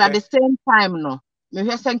 Oh, But at okay. the same time no, me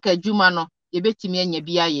hwe sen ka adwuma no, ye betimi anya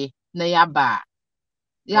bi aye na ya ba.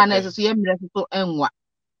 Ya na Okay. so ye mre so enwa.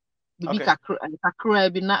 Bibi Okay. kakra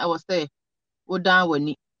bi na e wo say wo dan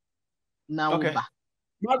wani na wo Okay. ba.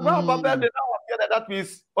 Mcbrown Papa de now appear that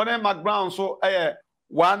means on Mcbrown so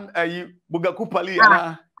one Bugaku Pali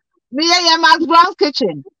Ah, me yeah Mcbrown's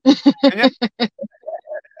kitchen.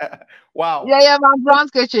 wow. Yeah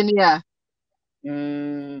Mcbrown's kitchen, yeah.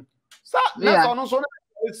 So that's Yeah. also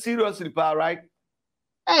seriously, pa, right?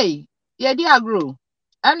 Hey, yeah, they agree.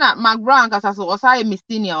 And Mcbrown kasa so was I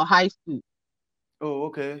senior high school. Oh,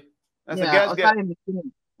 okay. That's a Yeah, girls was get I senior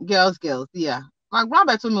girls, yeah. Mcbrown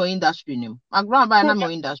better me industry name. Mcbrown by school, na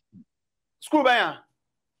me industry. school by.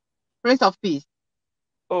 Prince of Peace.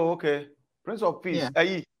 Oh, okay. Prince of Yeah.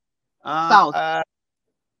 Peace. South.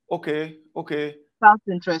 Okay. South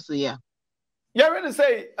interest, yeah. Yeah, really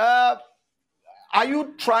say, are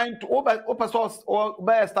you trying to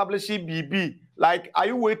establish BB? Like, are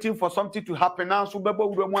you waiting for something to happen now? So,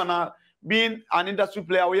 being an industry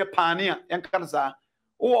player, we are pioneer and cancer,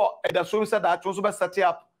 or the so said that also by setting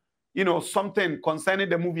up, something concerning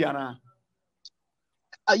the movie.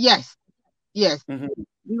 Yes.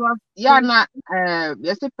 Because yeah, na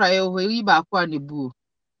yes, prior we back on the boo.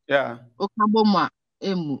 Yeah. Okaboma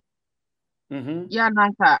emu. Yeah,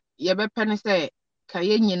 nanka ye be penny say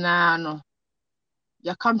kaye nyina no.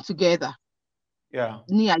 You come together. Yeah.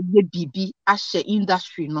 Ni a ye bibi ashe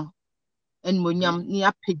industry no. En monyam ni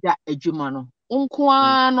apeda adwuma no.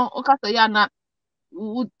 Unkwa no okasa ya na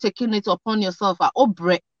taking it upon yourself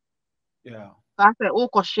obre. Yeah. Ka say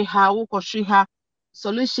ukoshe ha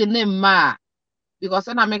solution ne ma because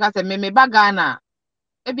na make us say me ba Ghana.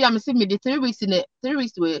 Maybe I'm seeing me the 3 weeks in 3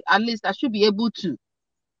 weeks way at least I should be able to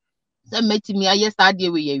say meet me yes I dey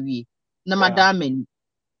we na madam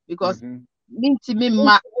because me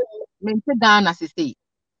ma me Ghana say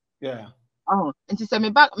yeah. Oh, and she said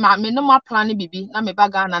me back me no more planning bibi na me ba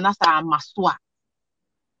Ghana na sa amaso.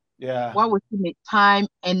 Yeah. What would me time,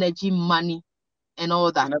 energy, money and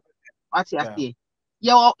all that. What you say?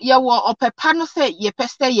 Ye wo opepa no say ye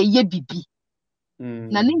pese ye bibi.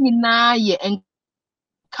 Na ni nyina ye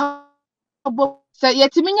enkabo say ye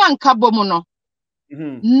timi nya nkabo mu no.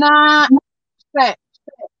 Na say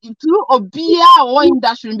through obia or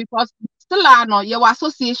industry because still no ye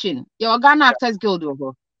association, ye Ghana Actors Guild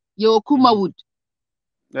ho. Ye Okuma Wood.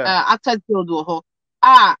 Actors Guild ho.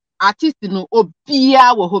 Artist no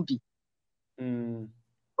obia wo hobby.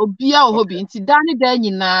 Obia wo hobby nti dani da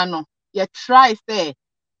nyina no ye try say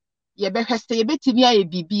ye be hwese ye betimi aye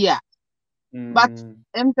bibia but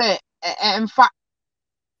say emfa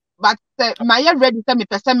but my ready say me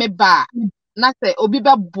pese me ba na say obi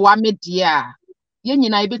be boa me dia ye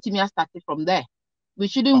nyina ye betimi start from there. We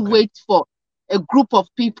shouldn't wait for a group of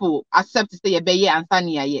people accept to say ye be ye answer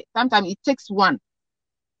na ye. Sometimes it takes one.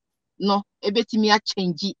 No, e betimi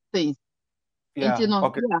change things. Yeah.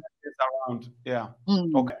 Okay. Yeah. It's around. Yeah.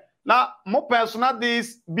 Okay. Now, more personal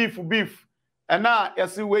this beef. And now you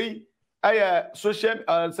see we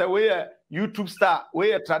social say we YouTube star,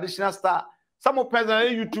 we a traditional star. Some of personal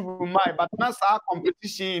YouTube my, but now our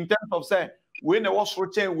competition in terms of say we na was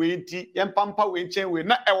chain we enti yam pampa we chain we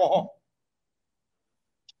na ewo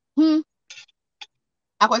ho.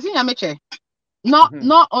 Akwasi nyameche.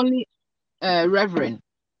 Not only Reverend.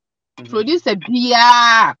 Producer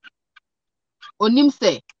Bia onim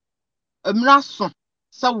say emraso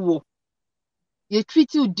sawo you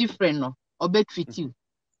treat you different no or be treat you.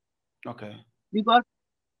 Okay. Because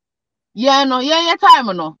yeah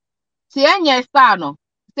time no. Say anya star no.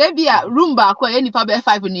 Say bia room ba ko nipa be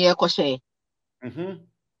 5 ni e ko share.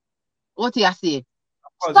 What you say?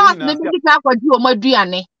 Start na bi ka akwaji o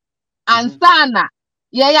maduane. Ansa na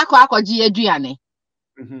ye yakọ akwaji aduane.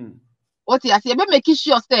 What you say? Be make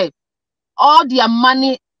sure say all their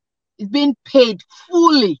money is being paid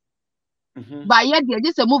fully. But yet there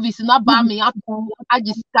just a movie is not by me up I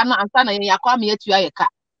just cannot answer na ya kwa me etu ayeka.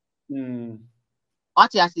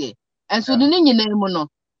 What you say? And so the nyina mu no.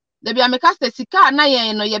 There be ameka say sika na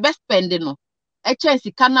yen no ye be spend no. E chen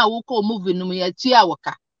sika na wo ko movie no ye tu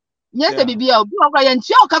awoka. Nye say bibia obi okra ye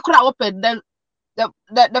ntu awoka kra wo pe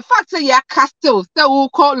the fact say ya castle say wo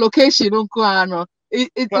ko location nko ano.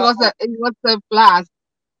 It was a plus.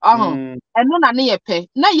 And no na ne ye pe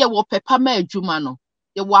na ye wo pepa ma adwuma no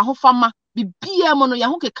ye wo ahofama bibia mo no ye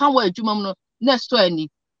ho keka wo adwuma mo no na so ani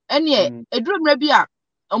ene edurumra bi a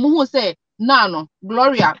omo hu say na no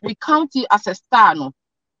Gloria we count you as a star no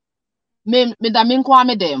me da me nko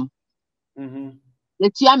amedem ye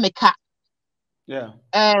tia meka Yeah.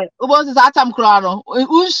 What is that time crown?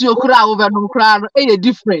 Unsio crown over no crown,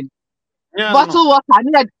 different. Yeah. Bottle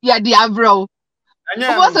water, yeah, the avro.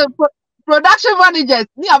 What's a production managers?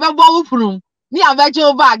 Near a bubble room, near a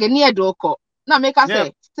vegetable bag, and near doko. Now make us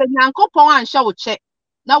say, Yanko Pong and show check.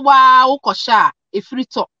 Now, wow, kosha, a free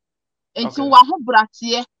top. Into one who brat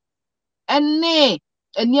here. And nay,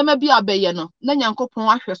 and near me be a bayano. Then Yanko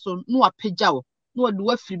Pong so no a pejao, no do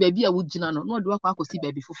a free baby a wood jinano, no do a see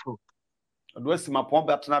baby for. Do see my pump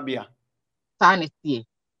at Nabia. Sanity.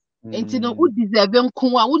 Enti no wo deserve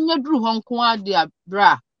nko a wonya duru ho nko a dia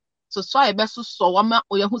bra so I be so wama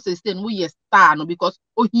oye hu sese no ye star no because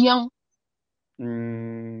ohian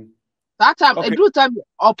that time a duru time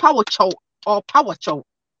or power chow what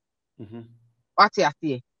you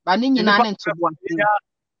say ba ni nyina na ntobo ase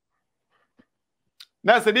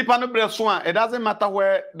na se dipa no bre so a it doesn't matter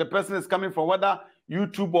where the person is coming from, whether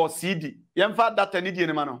YouTube or CD yemfa data ni die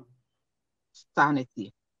ne ma no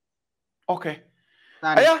sanity. Okay.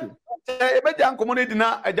 Aya, ebeja community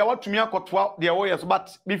na eja watumi akotwa de wo yes,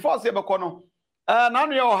 but before say be kono na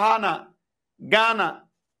no ye ohana Ghana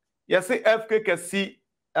yes FK kasi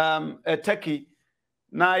Turkey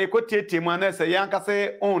na yekotiete mu na say yanka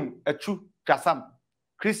say on achu kasam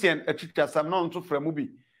Christian achu kasam no nto framu bi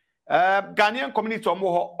Ghanaian community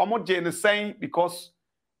omo je ne saying because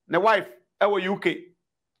the wife ewo UK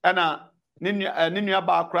ana Ninu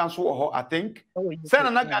ba akra nso ho I think say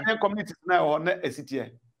na Ghanaian communities na ho na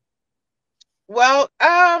esitie. Well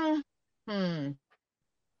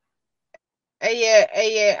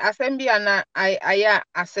assembly na aya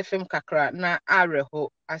asefem kakra na areho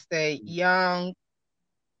as a young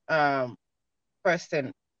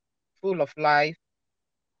person full of life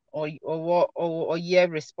or yeah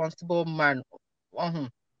responsible man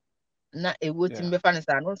na e wotin be fan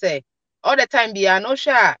say no say all the time be no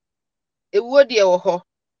sure e wodi e wo ho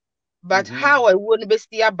but how I wouldn't be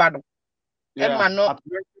see abano Emma no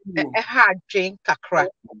ha drink kakra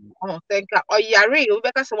think o yare we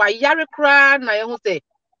be say wa yare kra na ye hu say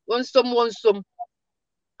wonsom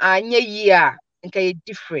anya yi a nka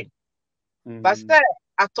different but say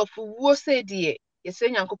atofu wo say die ye say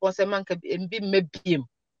nyankopon say man ka mbi mabiem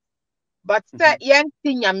but say yen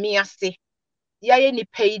ti nyame ase ye ni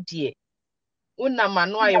pay die una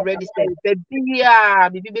mano I already said baby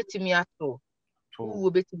bibi betimi ato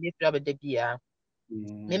who betimi afra be bia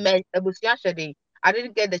me ebusia shede I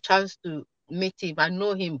didn't get the chance to meet him. I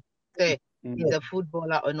know him say he's a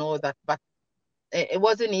footballer and all that, but it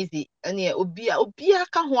wasn't easy. And yeah, obia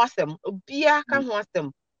ka ho asem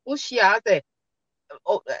wo shia say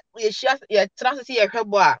ye shia ye trans see ye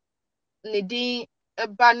hwebo a ne din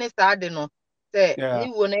eba ne sa de no say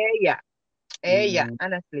ni wo na eya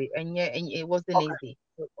honestly and yeah it wasn't easy.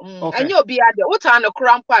 And you be ade what an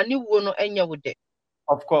krampa ni wo no enya wo de.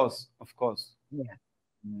 Of course. Yeah.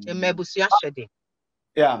 Emebusia shede.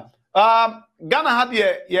 Yeah. Ghana had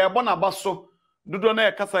ye bona baso dudo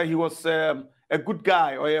na kasa he was a good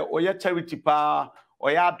guy or ye charity pa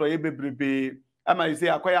or ya do ye bebrebe ama you say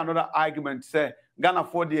akwaya another argument say Ghana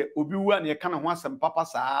for the obi wu an ye kana ho asem papa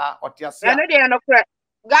saa otiase na no dey no kra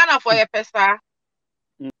Ghana for ye pesa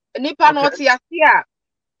nipa no otiase a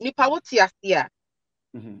nipa wotiase a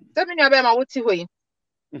se me nua be ma woti hoyi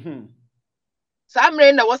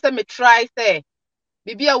samre na wo se me try say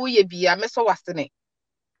bibia wo ye bia me so wasene.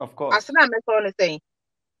 Of course. Asana me so no saying,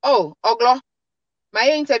 oh, Oglo, my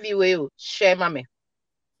interview will share mame.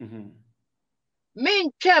 Me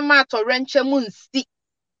chair mat or renche moon stick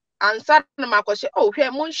and sat na makoshe, oh,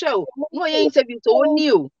 here moon show. No interview to one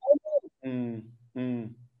new. I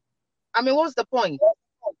mean, what's the point?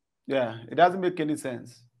 Yeah, it doesn't make any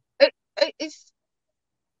sense. It's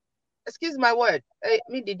excuse my word.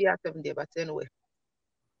 Me did the 7 day, but anyway.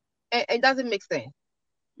 It doesn't make sense.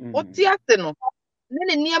 What the no?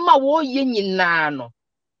 Nene niema wo ye nyina no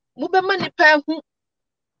mu be ma nipa hu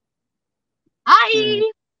hi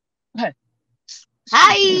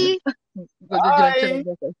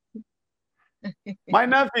My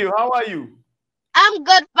nephew, how are you? I'm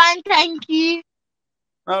good, fine, thank you.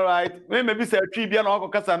 All right, maybe say tree bia na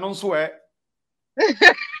okokasa no nso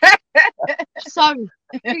Sorry.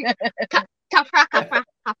 Kafra.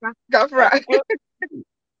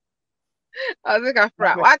 I think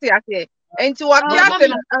Kafra. What you say? And to what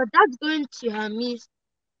that's going to miss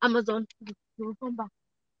Amazon. Come back.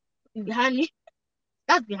 Behind me.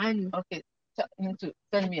 That's behind me. Okay.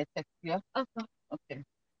 Send me a text, yeah?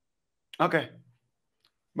 Okay.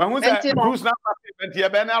 But who's that? Who's not happy? You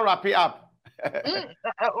better wrap it up.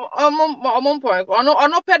 Point.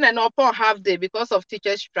 On open and open half day because of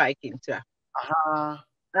teachers striking. Hey,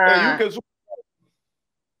 you can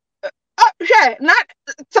Sure, not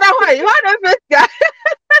Trahoy, what a guy.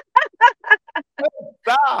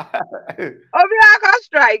 Obiako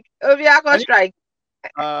strike.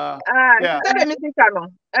 Yeah.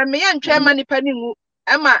 And me and chairman depending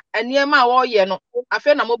Emma and Yama or Yeno. I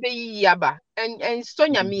feel I'm obey Yaba and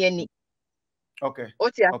Sonia me any. Okay.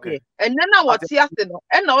 Okay. And then I was yesterday,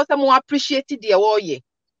 and I was more appreciated the away.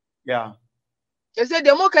 Yeah. You said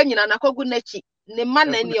the more can you and I could nechi. The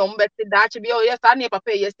man any on better that be oh yes, I never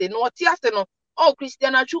pay yesterday. No, yesterday. Oh,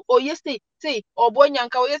 Christiana, oh yes, say, or boy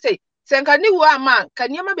yanka, oh yes, say. Senka ni wa man,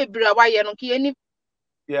 can you maybe bra why you no ki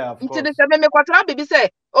Yeah, of course. Into the seven me baby say,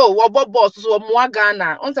 oh, what boss so more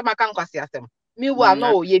Ghana, on some can kwasi asem. Me wa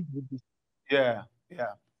no ye bibi. Yeah.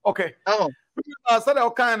 Okay. Oh. So the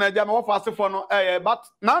kind of jam fast for no but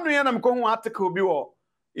now no yan am ko article bi wo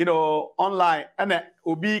online and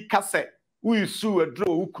obi kase we sue a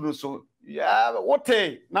draw ukunu so yeah what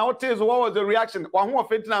now what was the reaction wa ho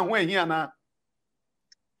ofenti na ho ahia na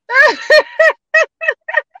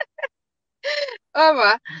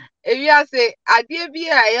Over if you say idea bi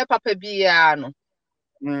a ye papa bi no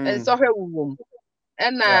and so hwe wum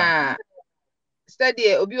and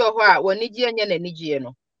study obi wo ho a woni gi anya na nigie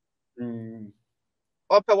no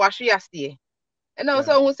ope wahwe ase and na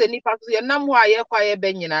so hu se nipa so ye nam ho a ye kwa ye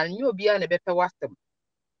be nyina nyi obi a na be pe wasem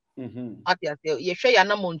atia se ye hwe ya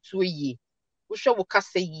na montuo yi wo hwe wo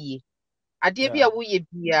kasa yi ade bi a wo ye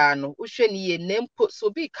bia no wo hwe ni ye nempo so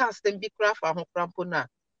bi cast dem bi kra fa ho krampo na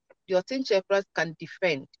your tinche press can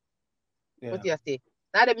defend what you say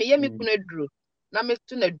na de me ye me kuna duro na me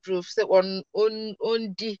tu na duro se on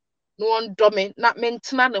di no on dome na me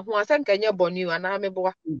ntena ne ho asenka nye boni ana me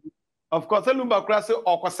boa. Of course lumba kra se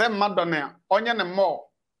okose madone onye ne mo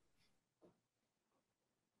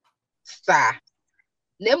Sa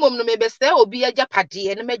na mom no me be se obi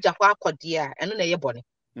Agyapade ne me Agyapong akode a eno na ye boni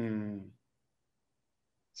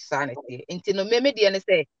sanity inti no me de ne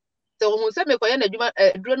say so who say me koye na adwuma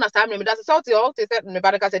duro na sa me da so what you say me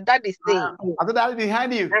baraka say that is say I that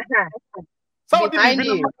behind you so behind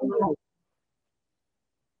you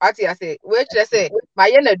I say wait say my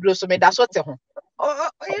ye na duro so me da so te ho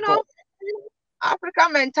you know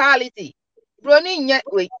African mentality running yet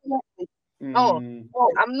wait I'm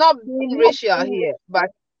not being racial here but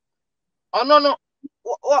no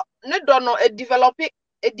what ne don't know a develop it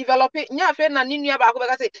nya fe na ni nua ba ko be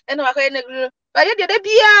ka say e na ba ko ye na duro ba ye de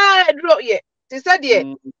bia duro ye ti said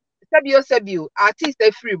ye sabio artist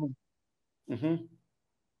e free mu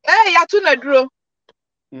ya tu na duro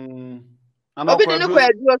obi de ne ko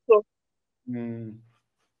aduro so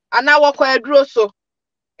ana wo ko aduro so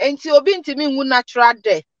enti obi ntimi nwu natural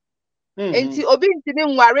death enti obi ntimi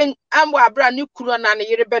nware ambo abra ne kuro na ne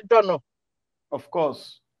yere bedo no of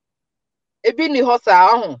course ebi ni ho sa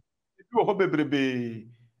ho ebi wo bebrebe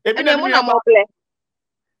ebi na mu na moble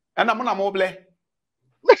ana mu na moble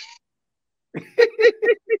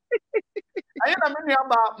aye na me nua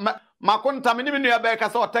ba makonta me ni me nua ba ka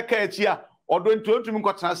sa oteka achi a odo ntuontumi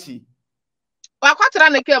nkotena si wakwatara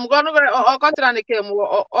ne kem go no okwatara ne kem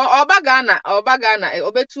oba Ghana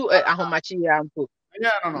obetu ahomachi ya mpo no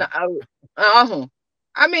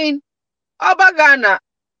I mean oba Ghana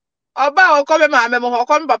oba okobe ma me mo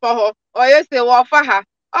okobe papa ho oye se wo fa ha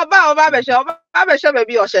oba be hye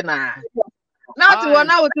baby o hye na ti wo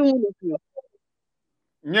na wo ti hu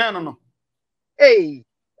no no hey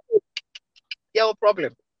your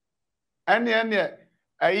problem ene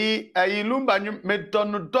ayi lumba nyu me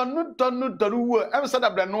donu wo em sada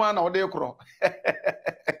bra no na wo de kro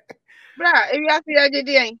bra ewi afi ya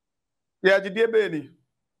gidie be ni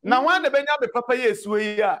na wan de benya be papa yesu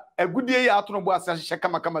yi a agudie ya atono bo asa hye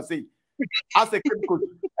kama sei ase kemko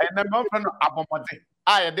na me mfa no abomode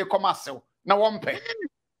a ye de koma sew na wo mpe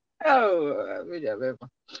we dey be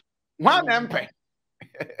wan na mpe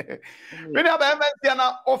we dey be mentia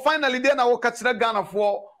na o finally dey na wo kachira Ghana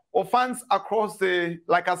for or fans across the,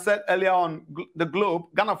 like I said earlier on, the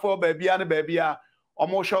globe, Ghana for baby and baby,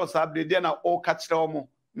 almost shows up the dinner all catch the omo.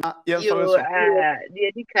 Yes,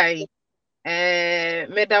 the Dikai,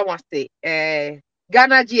 Meda was the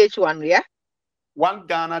Ghana GH1, yeah? One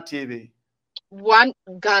Ghana TV. One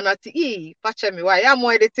Ghana TV. Patch me, why I'm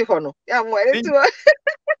more edited hono. I'm more edited.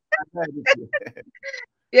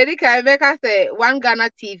 The Dikai make us say one Ghana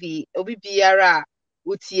TV, Obi Biara,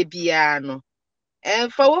 Uti Biano.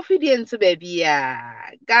 And for what we into baby,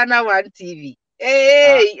 Ghana One TV.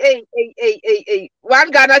 Hey,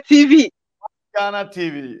 One Ghana TV. Ghana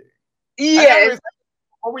TV. Yes.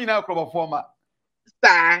 How we now come format?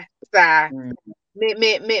 Sir.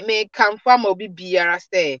 Me confirm Obi Biara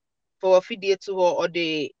say for what we did to her or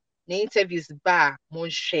the interviews bar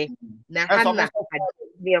Monshe. Na Hannah.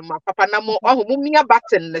 My papa na mo mumia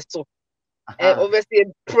button so. obviously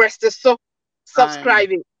press the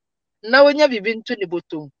subscribing. Now when you have been to the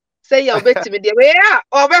bottom, say your bet to me the way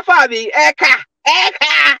over Fabi, Eka.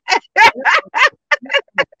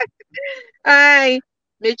 Aye,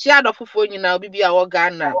 me child of phone you now, be our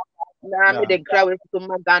Ghana. Now me the crowd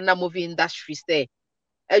to Ghana movie industry say.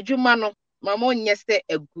 A Jumano, Mamma, yes, say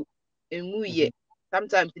a good and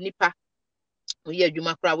sometimes nipa. We are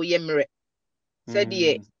Juma crowd, we are said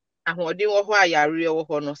ye. And what do you why are real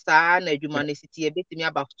honor, son, a humanity, a bit me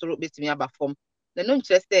about throat, bit me about form. The non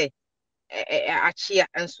just say a cheer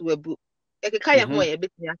and so a book. A kaya a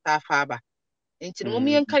bit me at father. Into the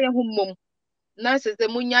mommy and kaya home. Nancy the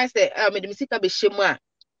munya say, made me sick a bit shema.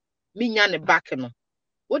 Minyan a backano.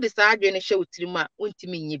 What is I doing a show to ma, won't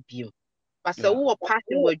mean ye beam. But so who are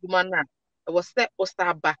passing where Jumana was set or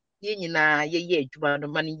star back, ye na ye, Juma,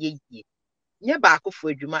 money ye. Nya back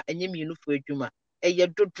for Juma and ye mean for Juma. Ye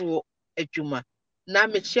do a Juma. Na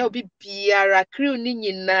me shall be Piara crew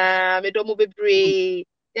nina, me domo be brave.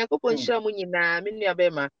 Yakopon shamunina, minia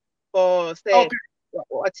bema, or say,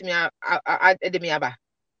 what's me Edemiaba.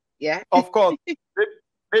 Yeah, of course.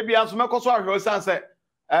 Maybe as Marcos was answer,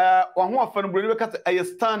 one more from Rebecca, a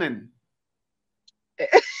stunning.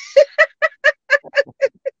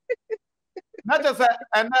 Not just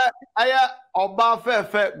and I about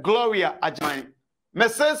fair Gloria Agyemang.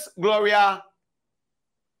 Mrs. Gloria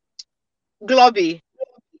Glory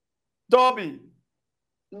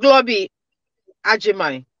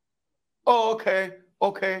Agyemang. Oh, okay.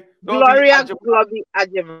 Gloria Glory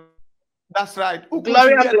Agyemang. That's right.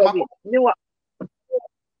 Gloria Glory.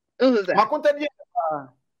 Who's that?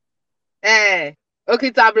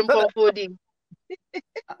 Okay, Tabrim Pofodi.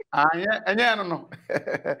 Yeah, no.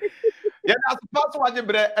 Yeah, that's the first one you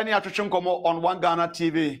bring any attraction come on One Ghana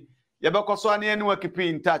TV. You better so any anyone keep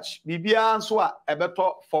in touch. Bibia and so a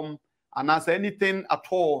better from and answer anything at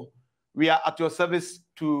all. We are at your service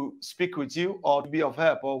to speak with you or to be of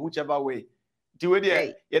help or whichever way. When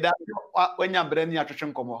you bring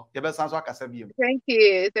attraction come on, you better answer Kasabi. Thank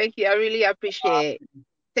you. I really appreciate it.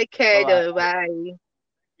 Take care, though. Bye.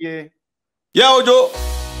 Yeah, Ojo.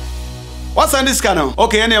 What's on this channel?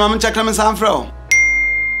 Okay, anyway, I'm checking my sound from.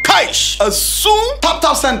 Kaish, a soon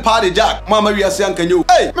tap send party Jack. Mama, we are saying, can you?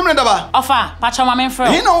 Hey, remember that? Offer, Pacha, my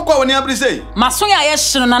friend. You know what when you have to say? Masunya,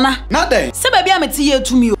 yes, Nana. Not there. Say, baby, I'm a tea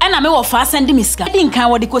to me. And I'm a fast and miska. I didn't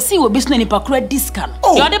count what they see with business in a discount.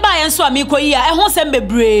 Oh, you're the buy and so I'm a here. I won't send me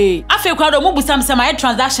brave. I feel crowd of mobile some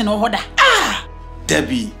transaction or order. Ah,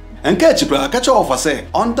 Debbie. And catch your offer say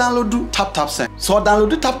on download tap send. So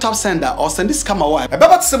download tap sender or send this camera wire.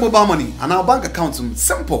 About some mobile money and our bank account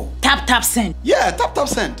simple. Tap send. Yeah, tap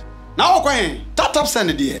send. Now okay, tap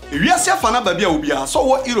send dear. If you see fana baby obia, so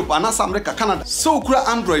what Europe and America, Canada. So kura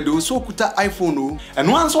Android so kuta iPhone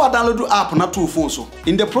and once I download app na two phones so.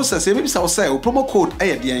 In the process, maybe say promo code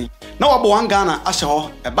ayedian. Now about one Ghana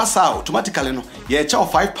asho a basa automatically no. Yeah, chow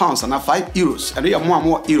 £5 and €5 and we are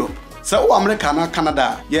more Europe. So America and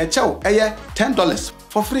Canada, yeah, chow, $10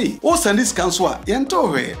 for free. Oh, send this cancel,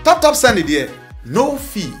 tap send it here, no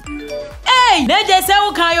fee. Hey, they just say,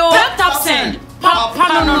 okay, tap send.